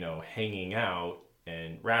 you know, hanging out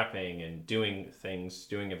and rapping and doing things,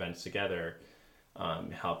 doing events together,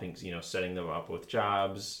 helping, you know, setting them up with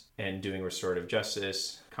jobs and doing restorative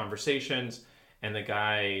justice conversations. And the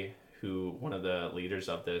guy who, one of the leaders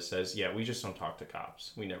of this says, yeah, we just don't talk to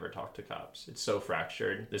cops. We never talk to cops. It's so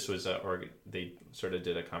fractured. This was they sort of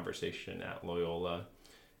did a conversation at Loyola,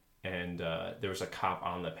 and there was a cop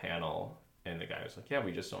on the panel, and the guy was like, yeah,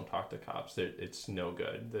 we just don't talk to cops. It's no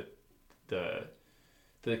good.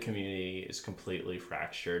 The community is completely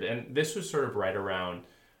fractured. And this was sort of right around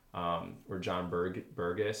where John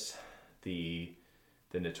Burgess, the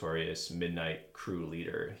notorious Midnight Crew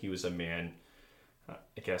leader, he was a man,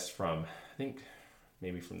 I guess from, I think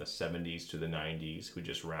maybe from the 70s to the 90s, who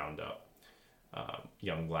just round up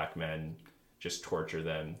young black men, just torture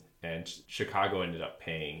them. And Chicago ended up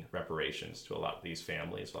paying reparations to a lot of these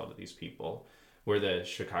families, a lot of these people, where the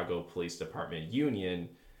Chicago Police Department union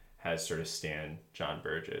has sort of stand John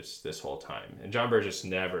Burgess this whole time. And John Burgess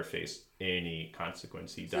never faced any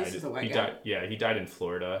consequence. He died. This is a white guy? He died in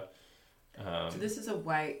Florida. So this is a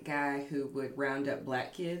white guy who would round up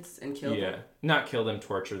black kids and kill them? Yeah, not kill them,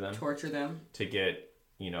 torture them. Torture them? To get,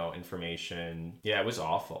 you know, information. Yeah, it was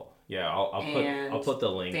awful. Yeah, I'll put the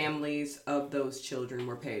link. Families of those children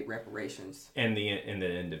were paid reparations. And the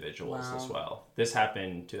individuals as well. This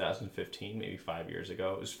happened 2015, maybe 5 years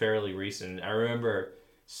ago. It was fairly recent. I remember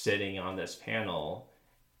sitting on this panel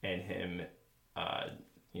and him,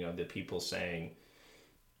 you know, the people saying,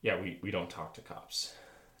 yeah, we don't talk to cops.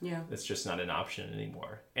 Yeah. It's just not an option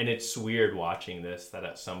anymore. And it's weird watching this, that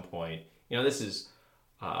at some point, you know, this is,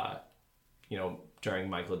 you know, during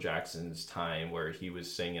Michael Jackson's time where he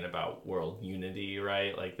was singing about world unity,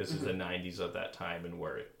 right? Like this is the 90s of that time, and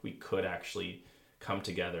where we could actually come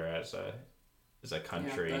together as a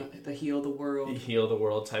country. Yeah, the heal the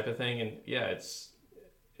world type of thing. And yeah,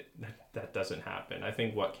 that doesn't happen. I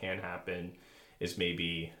think what can happen is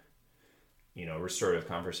maybe, you know, restorative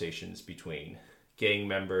conversations between gang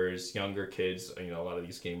members, younger kids, you know, a lot of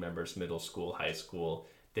these gang members, middle school, high school,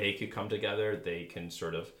 they could come together. They can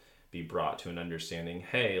sort of be brought to an understanding.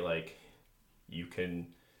 Hey, like you can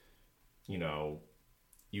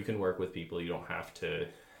work with people. You don't have to,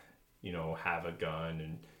 you know, have a gun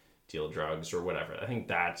and deal drugs or whatever. I think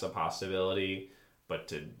that's a possibility,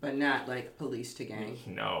 but not like police to gang.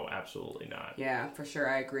 No, absolutely not. Yeah, for sure.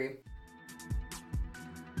 I agree.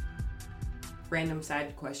 Random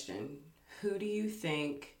side question. Who do you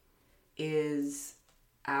think is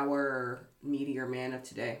our Meteor man of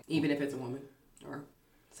today? Even if it's a woman or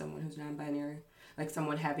someone who's non-binary. Like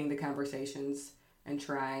someone having the conversations and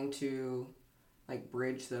trying to like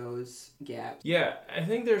bridge those gaps. Yeah, I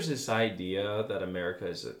think there's this idea that America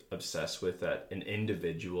is obsessed with, that an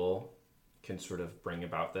individual can sort of bring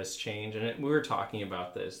about this change. And we were talking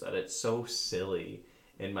about this, that it's so silly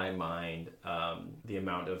in my mind, the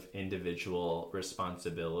amount of individual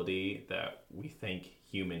responsibility that we think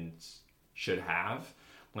humans should have.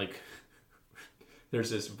 Like,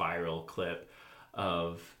 there's this viral clip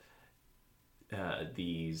of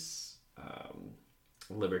these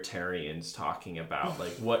libertarians talking about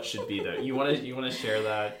like what should be the. You want to share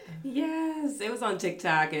that? Yes, it was on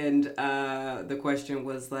TikTok, and the question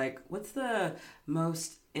was like, "What's the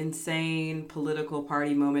most insane political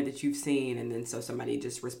party moment that you've seen?" And then so somebody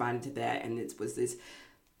just responded to that, and it was this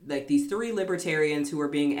like these three libertarians who were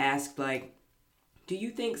being asked like, do you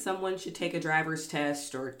think someone should take a driver's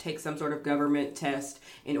test or take some sort of government test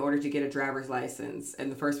in order to get a driver's license? And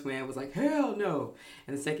the first man was like, hell no.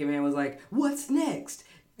 And the second man was like, what's next?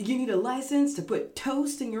 You need a license to put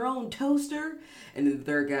toast in your own toaster? And then the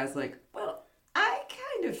third guy's like, well, I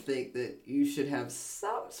kind of think that you should have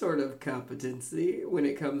some sort of competency when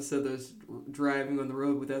it comes to those driving on the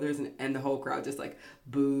road with others. And the whole crowd just like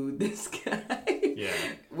booed this guy. Yeah.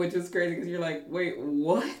 Which is crazy because you're like, wait,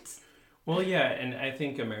 what? Well, yeah, and I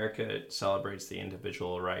think America celebrates the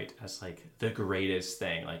individual right as like the greatest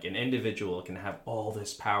thing. Like an individual can have all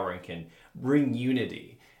this power and can bring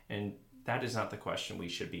unity. And that is not the question we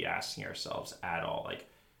should be asking ourselves at all. Like,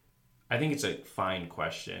 I think it's a fine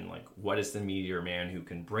question. Like, what is the Meteor man who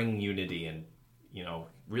can bring unity and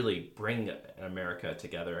really bring America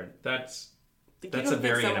together. And that's a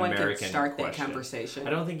very American could start question. That conversation. I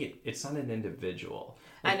don't think it's not an individual.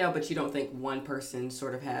 I know, but you don't think one person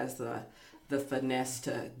sort of has the finesse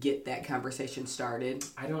to get that conversation started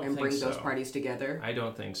and bring those parties together? I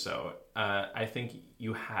don't think so. I think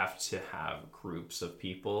you have to have groups of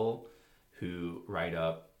people who write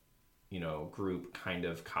up, group kind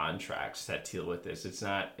of contracts that deal with this. It's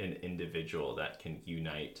not an individual that can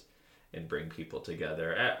unite and bring people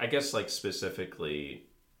together. I guess, like, specifically,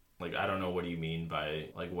 like, I don't know, what do you mean by,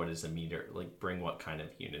 like, what is a meteor? Like, bring what kind of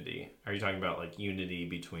unity? Are you talking about, like, unity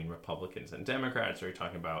between Republicans and Democrats? Or are you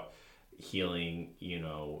talking about healing,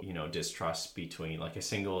 distrust between, like, a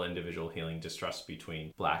single individual healing distrust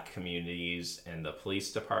between Black communities and the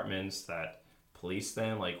police departments that police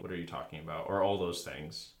them? Like, what are you talking about? Or all those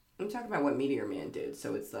things? I'm talking about what Meteor Man did.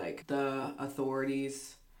 So it's like the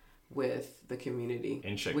authorities with the community.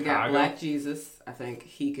 In Chicago? We got Black Jesus. I think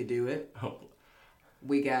he could do it. Oh.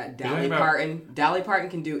 We got Dolly Parton. Dolly Parton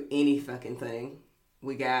can do any fucking thing.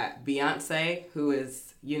 We got Beyonce, who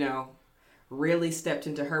is, really stepped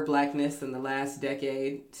into her Blackness in the last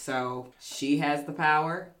decade. So she has the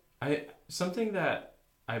power. Something that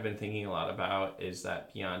I've been thinking a lot about is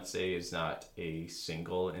that Beyonce is not a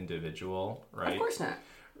single individual, right? Of course not.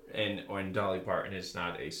 And Dolly Parton is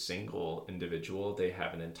not a single individual. They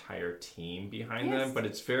have an entire team behind them. But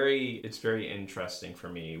it's very interesting for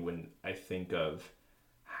me when I think of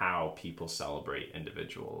how people celebrate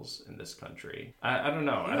individuals in this country. I don't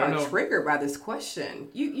know. I don't know. Triggered by this question.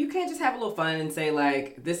 You can't just have a little fun and say,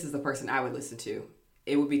 like, this is the person I would listen to.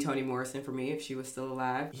 It would be Toni Morrison for me if she was still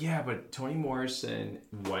alive. Yeah, but Toni Morrison,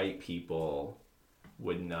 white people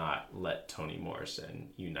would not let Toni Morrison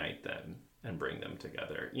unite them and bring them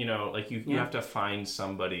together. You have to find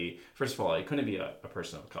somebody. First of all, it couldn't be a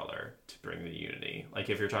person of color to bring the unity. Like,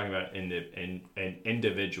 if you're talking about an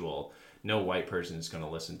individual, no white person is going to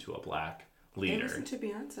listen to a Black leader. They listen to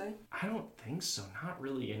Beyonce. I don't think so. Not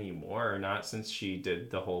really anymore. Not since she did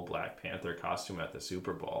the whole Black Panther costume at the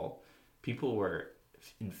Super Bowl. People were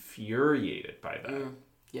infuriated by that.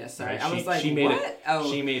 Yeah, sorry. Right? I was like, what?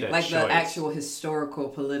 She made a like choice. The actual historical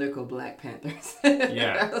political Black Panthers.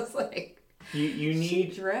 Yeah. I was like, you need... She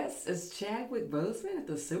dressed as Chadwick Boseman at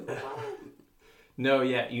the Super Bowl? No,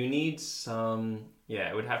 yeah, you need some... Yeah,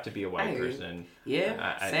 it would have to be a white person.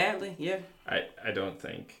 Yeah, sadly, yeah. I don't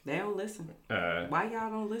think. They don't listen. Why y'all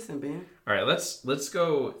don't listen, Ben? All right, let's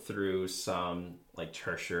go through some, like,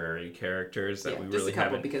 tertiary characters that we really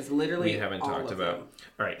haven't, because literally we haven't talked about. Them.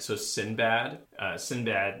 All right, so Sinbad.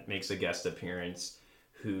 Sinbad makes a guest appearance,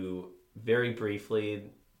 who very briefly,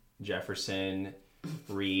 Jefferson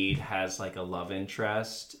Reed has, like, a love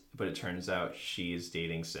interest, but it turns out she's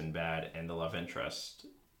dating Sinbad, and the love interest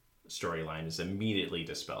storyline is immediately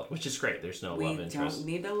dispelled, which is great. There's no love interest.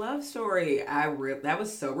 We don't need a love story. That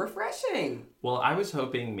was so refreshing. Well, I was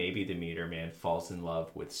hoping maybe the Meteor Man falls in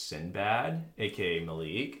love with Sinbad, aka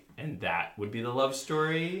Malik, and that would be the love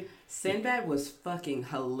story. Sinbad was fucking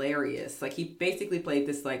hilarious. Like, he basically played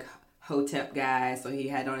this, like, Hotep guy, so he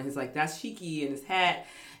had on his, like, dashiki and his hat,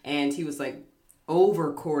 and he was, like,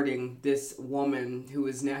 over-courting this woman who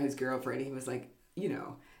is now his girlfriend. He was like,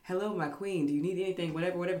 hello, my queen, do you need anything,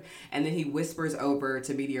 whatever. And then he whispers over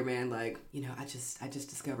to Meteor Man, like, I just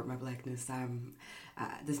discovered my Blackness.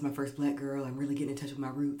 This is my first Black girl. I'm really getting in touch with my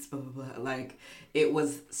roots, blah, blah, blah. Like, it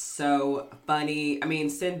was so funny. I mean,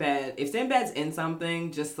 Sinbad, if Sinbad's in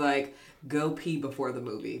something, just, like, go pee before the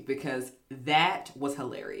movie, because that was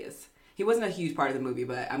hilarious. He wasn't a huge part of the movie,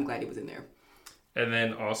 but I'm glad he was in there. And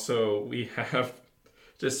then also we have,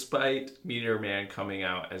 despite Meteor Man coming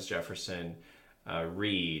out as Jefferson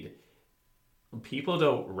Reed, people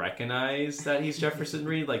don't recognize that he's Jefferson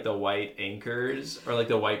Reed. Like, the white anchors, or, like,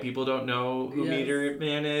 the white people don't know who Meteor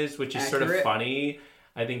Man is, which is sort of funny.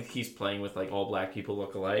 I think he's playing with, like, all Black people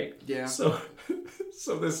look alike. Yeah. So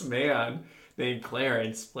this man named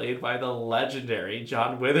Clarence, played by the legendary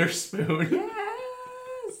John Witherspoon,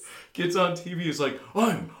 gets on TV. He's like,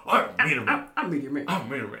 I'm Meteor Man. I'm Meteor Man. I'm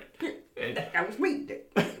Meteor Man. And that was me.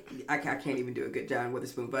 I can't even do a good John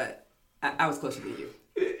Witherspoon, but I was closer than you.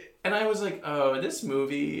 And I was like, oh, this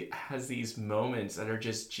movie has these moments that are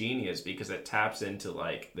just genius, because it taps into,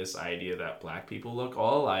 like, this idea that Black people look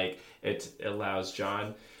all alike. It allows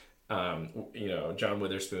John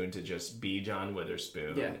Witherspoon to just be John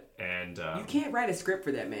Witherspoon. Yeah. And you can't write a script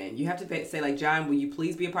for that, man. You have to say, like, John, will you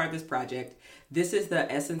please be a part of this project? This is the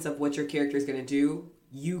essence of what your character is going to do.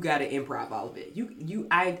 You got to improv all of it.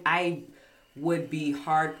 I would be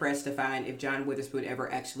hard pressed to find if John Witherspoon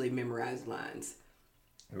ever actually memorized lines.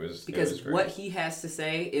 Because what he has to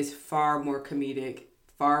say is far more comedic,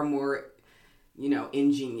 far more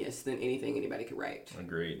ingenious than anything anybody could write.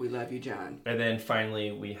 Agreed. We love you, John. And then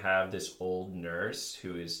finally, we have this old nurse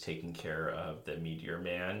who is taking care of the Meteor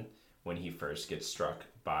Man when he first gets struck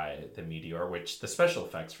by the meteor, which the special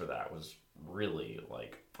effects for that was really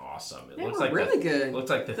awesome. It looks like really good. It looks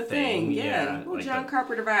like the thing. Yeah. Little like John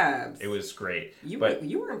Carpenter vibes. It was great. You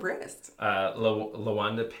were impressed.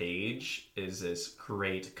 LaWanda Page is this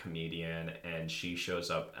great comedian, and she shows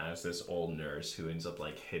up as this old nurse who ends up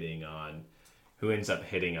hitting on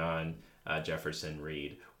Jefferson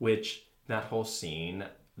Reed, which that whole scene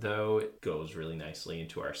though goes really nicely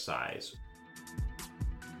into our size.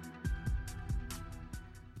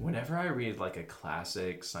 Whenever I read a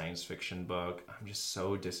classic science fiction book, I'm just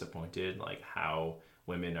so disappointed how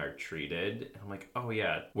women are treated. And I'm like, oh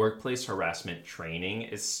yeah, workplace harassment training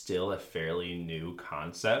is still a fairly new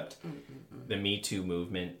concept. The Me Too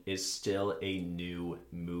movement is still a new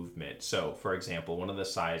movement. So, for example, one of the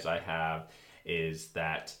sides I have is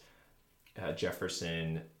that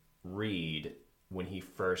Jefferson Reed, when he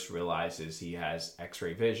first realizes he has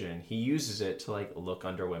X-ray vision, he uses it to look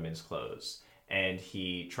under women's clothes. And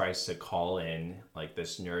he tries to call in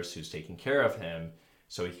this nurse who's taking care of him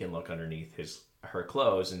so he can look underneath her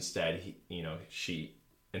clothes. Instead, he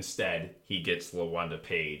gets LaWanda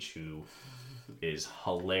Page, who is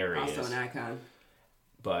hilarious. Also an icon.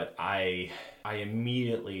 But I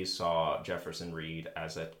immediately saw Jefferson Reed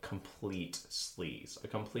as a complete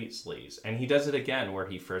sleaze. And he does it again where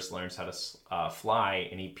he first learns how to fly,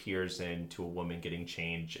 and he peers into a woman getting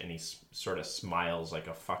changed, and he sort of smiles like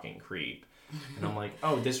a fucking creep. And I'm like,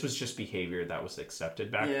 oh, this was just behavior that was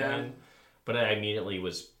accepted back then. But I immediately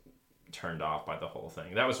was turned off by the whole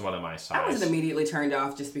thing. That was one of my sides. I wasn't immediately turned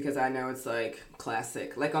off just because I know it's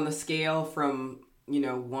classic. On the scale from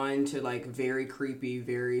 1 to very creepy,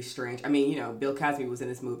 very strange. I mean, Bill Cosby was in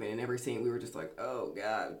this movie, and every scene we were just like, oh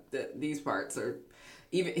God, these parts are...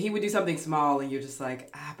 Even he would do something small and you're just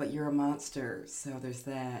like, but you're a monster. So there's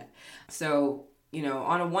that. So...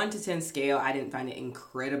 on a 1 to 10 scale, I didn't find it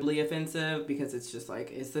incredibly offensive because it's just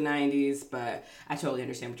it's the 90s, but I totally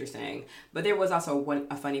understand what you're saying. But there was also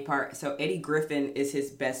a funny part. So Eddie Griffin is his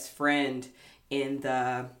best friend in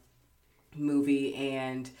the movie,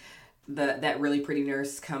 and that really pretty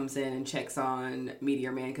nurse comes in and checks on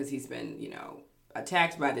Meteor Man because he's been,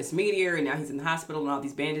 attacked by this meteor, and now he's in the hospital and all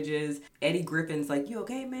these bandages. Eddie Griffin's like, you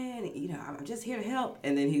okay, man? I'm just here to help.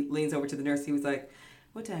 And then he leans over to the nurse. He was like,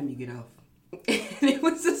 what time you get off? And it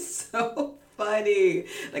was just so funny.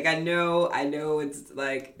 I know it's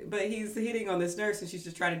but he's hitting on this nurse and she's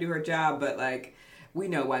just trying to do her job, but we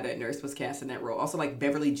know why that nurse was cast in that role. Also,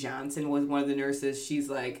 Beverly Johnson was one of the nurses. She's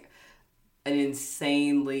an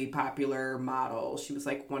insanely popular model. She was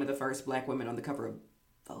one of the first black women on the cover of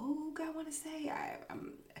Vogue, I want to say.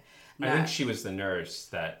 I think she was the nurse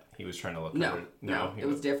that he was trying to look No, it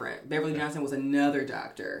was different. Beverly Johnson was another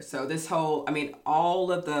doctor. So this whole,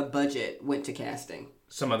 all of the budget went to casting.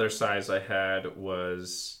 Some other sides I had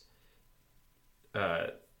was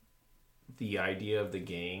the idea of the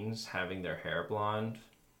gangs having their hair blonde.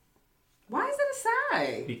 Why is that a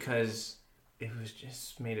side? Because it was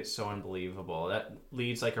just made it so unbelievable. That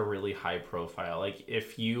leads a really high profile.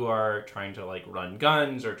 If you are trying to run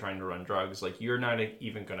guns or trying to run drugs, you're not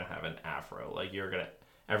even going to have an afro.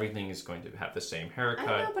 Everything is going to have the same haircut.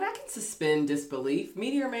 I know, but I can suspend disbelief.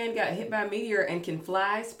 Meteor Man got hit by a meteor and can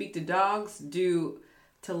fly, speak to dogs, do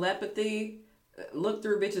telepathy, look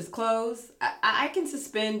through bitches' clothes. I can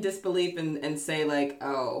suspend disbelief and say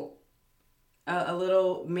a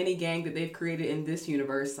little mini gang that they've created in this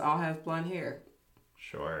universe all have blonde hair.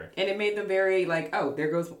 Sure. And it made them very there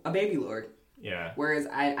goes a baby lord. Yeah. Whereas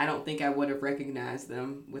I don't think I would have recognized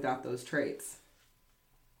them without those traits.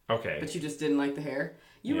 Okay. But you just didn't like the hair?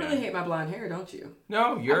 You really hate my blonde hair, don't you?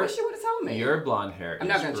 No, I wish you would have told me. Your blonde hair I'm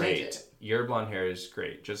not going to change it. Your blonde hair is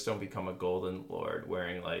great. Just don't become a golden lord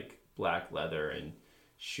wearing black leather and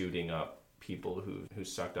shooting up people who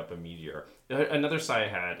sucked up a meteor. Another side I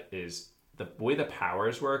had is the way the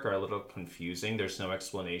powers work are a little confusing. There's no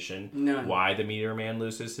explanation why the Meteor Man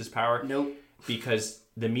loses his power. Nope. Because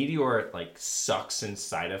the meteor sucks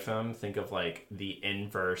inside of him. Think of the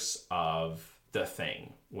inverse of The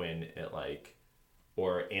Thing when it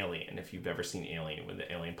or Alien, if you've ever seen Alien, when the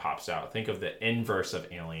alien pops out. Think of the inverse of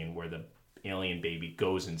Alien, where the alien baby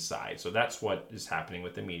goes inside. So that's what is happening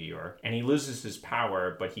with the meteor. And he loses his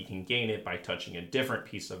power, but he can gain it by touching a different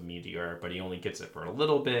piece of meteor, but he only gets it for a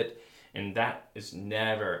little bit. And that is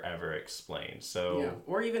never, ever explained. So, yeah.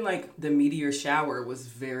 Or even the meteor shower was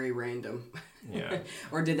very random. Yeah.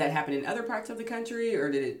 Or did that happen in other parts of the country?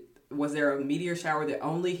 Or was there a meteor shower that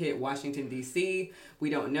only hit Washington, D.C.? We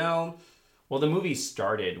don't know. Well, the movie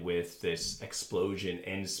started with this explosion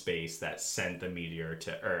in space that sent the meteor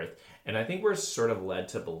to Earth. And I think we're sort of led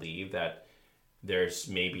to believe that there's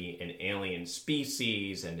maybe an alien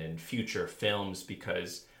species and in future films,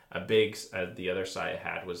 because the other side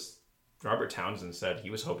had was Robert Townsend said he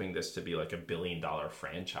was hoping this to be like $1 billion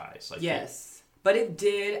franchise. Like yes. But it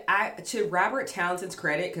did. To Robert Townsend's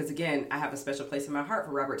credit, because again, I have a special place in my heart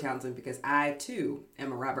for Robert Townsend, because I too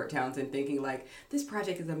am a Robert Townsend, thinking like, this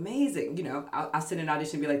project is amazing. You know, I'll send an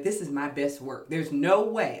audition and be like, this is my best work. There's no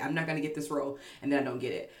way I'm not going to get this role, and then I don't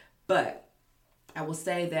get it. But I will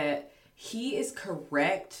say that he is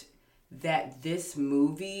correct that this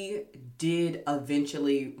movie did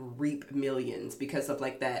eventually reap millions because of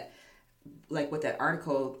like with that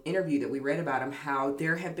article interview that we read about him, how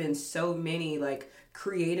there have been so many like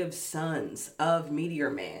creative sons of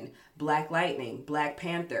Meteor Man, Black Lightning, Black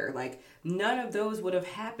Panther. Like none of those would have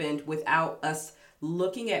happened without us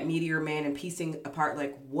looking at Meteor Man and piecing apart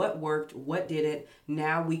like what worked, what didn't.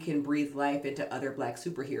 Now we can breathe life into other Black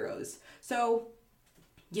superheroes. So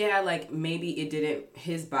yeah, like maybe it didn't,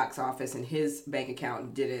 his box office and his bank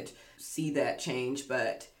account didn't see that change,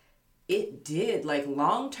 but it did. Like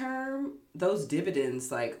long term, those dividends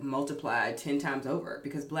like multiplied 10 times over,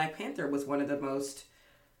 because Black Panther was one of the most,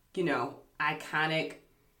 iconic,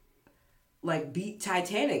 like beat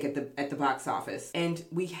Titanic at the box office. And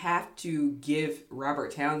we have to give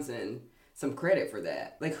Robert Townsend some credit for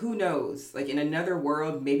that. Like who knows? Like in another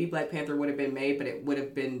world, maybe Black Panther would have been made, but it would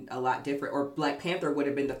have been a lot different. Or Black Panther would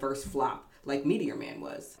have been the first flop, like Meteor Man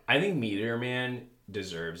was. I think Meteor Man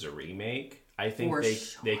deserves a remake. I think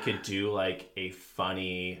they could do like a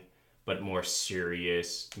funny but more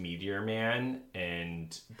serious Meteor Man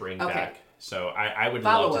and bring back. So I would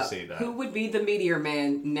love to see that. Who would be the Meteor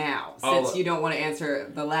Man now? Since you don't want to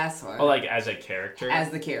answer the last one. Oh, like as a character? As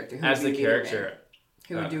the character.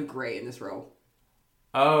 Who would do great in this role?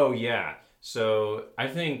 Oh, yeah. So I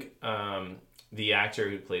think the actor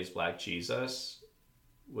who plays Black Jesus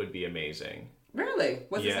would be amazing. Really?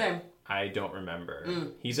 What's his name? I don't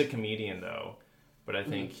remember. He's a comedian, though. But I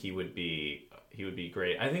think he would be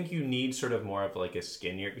great. I think you need sort of more of like a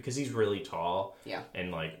skinnier, because he's really tall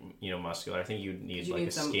and like, muscular. I think you need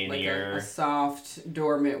a skinnier, like a soft,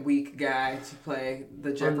 dormant, weak guy to play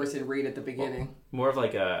the Jefferson Reed at the beginning. Well, more of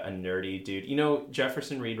like a nerdy dude.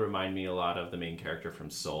 Jefferson Reed reminded me a lot of the main character from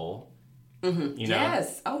Soul. Mm-hmm.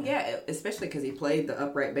 Yes. Oh, yeah. Especially because he played the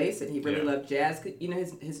upright bass and he really loved jazz.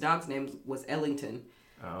 His dog's name was Ellington,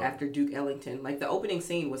 after Duke Ellington. Like the opening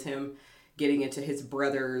scene was him getting into his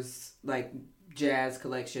brother's like jazz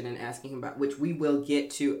collection and asking him about, which we will get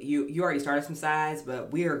to. You already started some sides,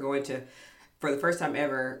 but we are going to, for the first time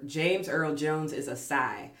ever, James Earl Jones is a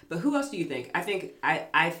Psy. But who else do you think? I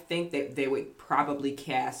think that they would probably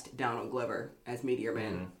cast Donald Glover as Meteor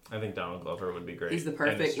Man. I think Donald Glover would be great. He's the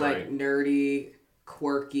perfect like nerdy,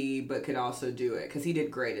 quirky, but could also do it because he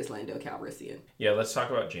did great as Lando Calrissian. Yeah, let's talk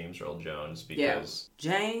about James Earl Jones because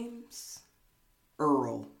James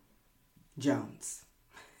Earl Jones.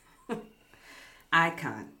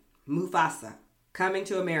 Icon, Mufasa, Coming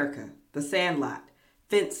to America, The Sandlot,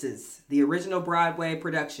 Fences, the original Broadway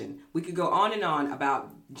production. We could go on and on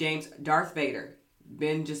about Darth Vader.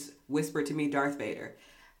 Ben just whispered to me Darth Vader.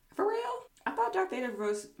 For real? I thought Darth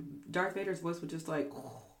Vader's voice was just like,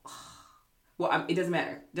 well, it doesn't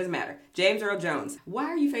matter. Doesn't matter. James Earl Jones. Why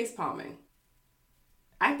are you face palming?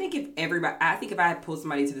 I think if I had pulled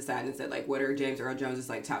somebody to the side and said like, what are James Earl Jones'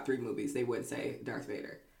 like top 3 movies, they wouldn't say Darth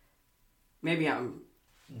Vader. Maybe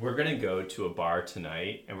We're gonna go to a bar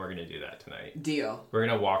tonight, and we're gonna do that tonight. Deal. I'm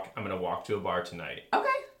gonna walk to a bar tonight. Okay.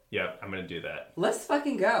 Yep, I'm gonna do that. Let's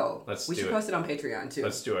fucking go. We should post it on Patreon too.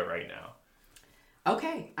 Let's do it right now.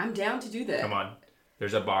 Okay, I'm down to do that. Come on.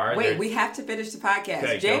 There's a bar. Wait, we have to finish the podcast.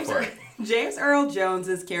 Okay, James Earl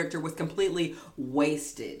Jones's character was completely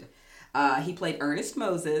wasted. He played Ernest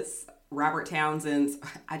Moses. Robert Townsend is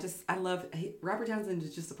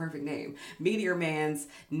just the perfect name. Meteor Man's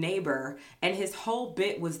neighbor, and his whole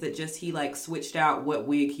bit was that just he like switched out what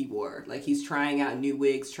wig he wore. Like he's trying out new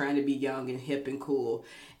wigs, trying to be young and hip and cool,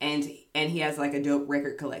 and he has like a dope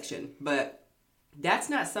record collection. But that's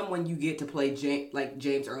not someone you get to play like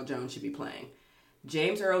James Earl Jones should be playing.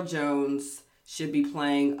 James Earl Jones should be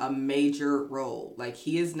playing a major role. Like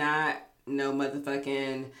he is not no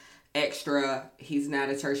motherfucking extra. He's not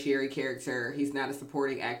a tertiary character. He's not a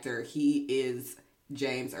supporting actor. He is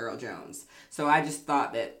James Earl Jones. So I just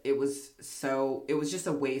thought that it was just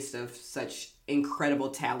a waste of such incredible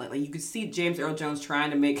talent. Like you could see James Earl Jones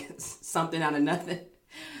trying to make something out of nothing,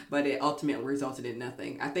 but it ultimately resulted in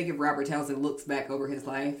nothing. I think if Robert Townsend looks back over his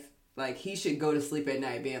life, like he should go to sleep at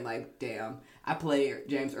night being like, damn, I played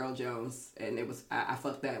James Earl Jones, and I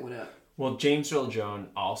fucked that one up. Well, James Earl Jones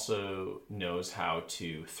also knows how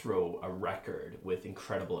to throw a record with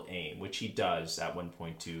incredible aim, which he does at one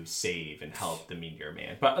point to save and help the Meteor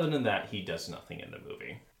Man. But other than that, he does nothing in the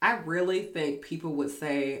movie. I really think people would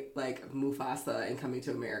say, like, Mufasa in Coming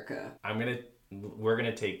to America. We're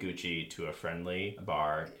gonna take Gucci to a friendly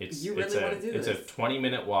bar. You really want to do this? It's a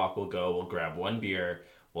 20-minute walk. We'll go. We'll grab one beer.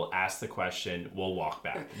 We'll ask the question. We'll walk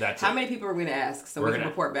back. That's How many people are we going to ask so we can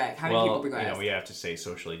report back? How many people are we going to ask? We have to say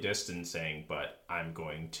socially distancing, but I'm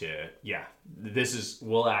going to,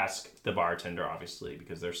 we'll ask the bartender, obviously,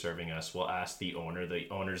 because they're serving us. We'll ask the owner. The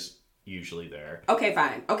owner's usually there. Okay,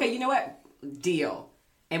 fine. Okay, you know what? Deal.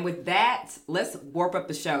 And with that, let's warp up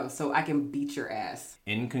the show so I can beat your ass.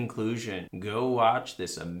 In conclusion, go watch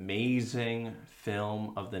this amazing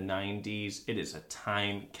film of the 90s. It is a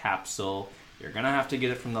time capsule. You're going to have to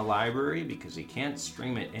get it from the library because you can't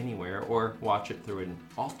stream it anywhere or watch it through an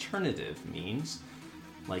alternative means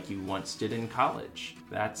like you once did in college.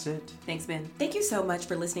 That's it. Thanks, Ben. Thank you so much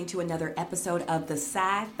for listening to another episode of the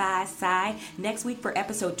Sci-Fi Sci. Next week for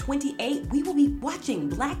episode 28, we will be watching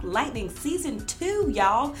Black Lightning Season 2,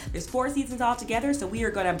 y'all. There's 4 seasons altogether, so we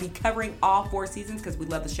are going to be covering all 4 seasons because we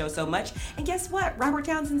love the show so much. And guess what? Robert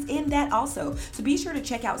Townsend's in that also. So be sure to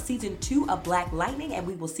check out Season 2 of Black Lightning, and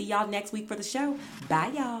we will see y'all next week for the show.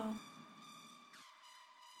 Bye, y'all.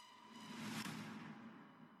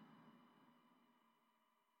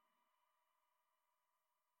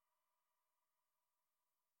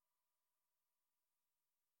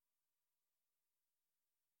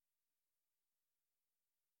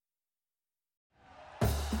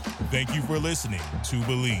 Thank you for listening to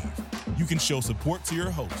Believe. You can show support to your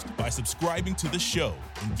host by subscribing to the show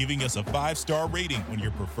and giving us a 5-star rating on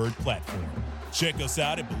your preferred platform. Check us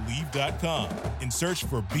out at Believe.com and search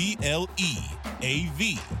for BLEAV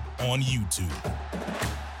on YouTube.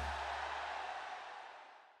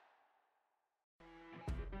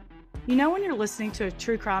 You know when you're listening to a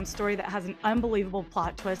true crime story that has an unbelievable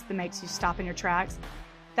plot twist that makes you stop in your tracks?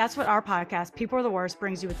 That's what our podcast, People Are the Worst,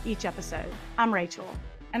 brings you with each episode. I'm Rachel.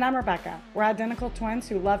 And I'm Rebecca. We're identical twins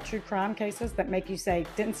who love true crime cases that make you say,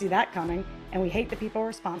 didn't see that coming, and we hate the people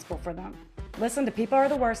responsible for them. Listen to People Are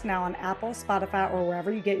the Worst now on Apple, Spotify, or wherever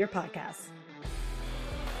you get your podcasts.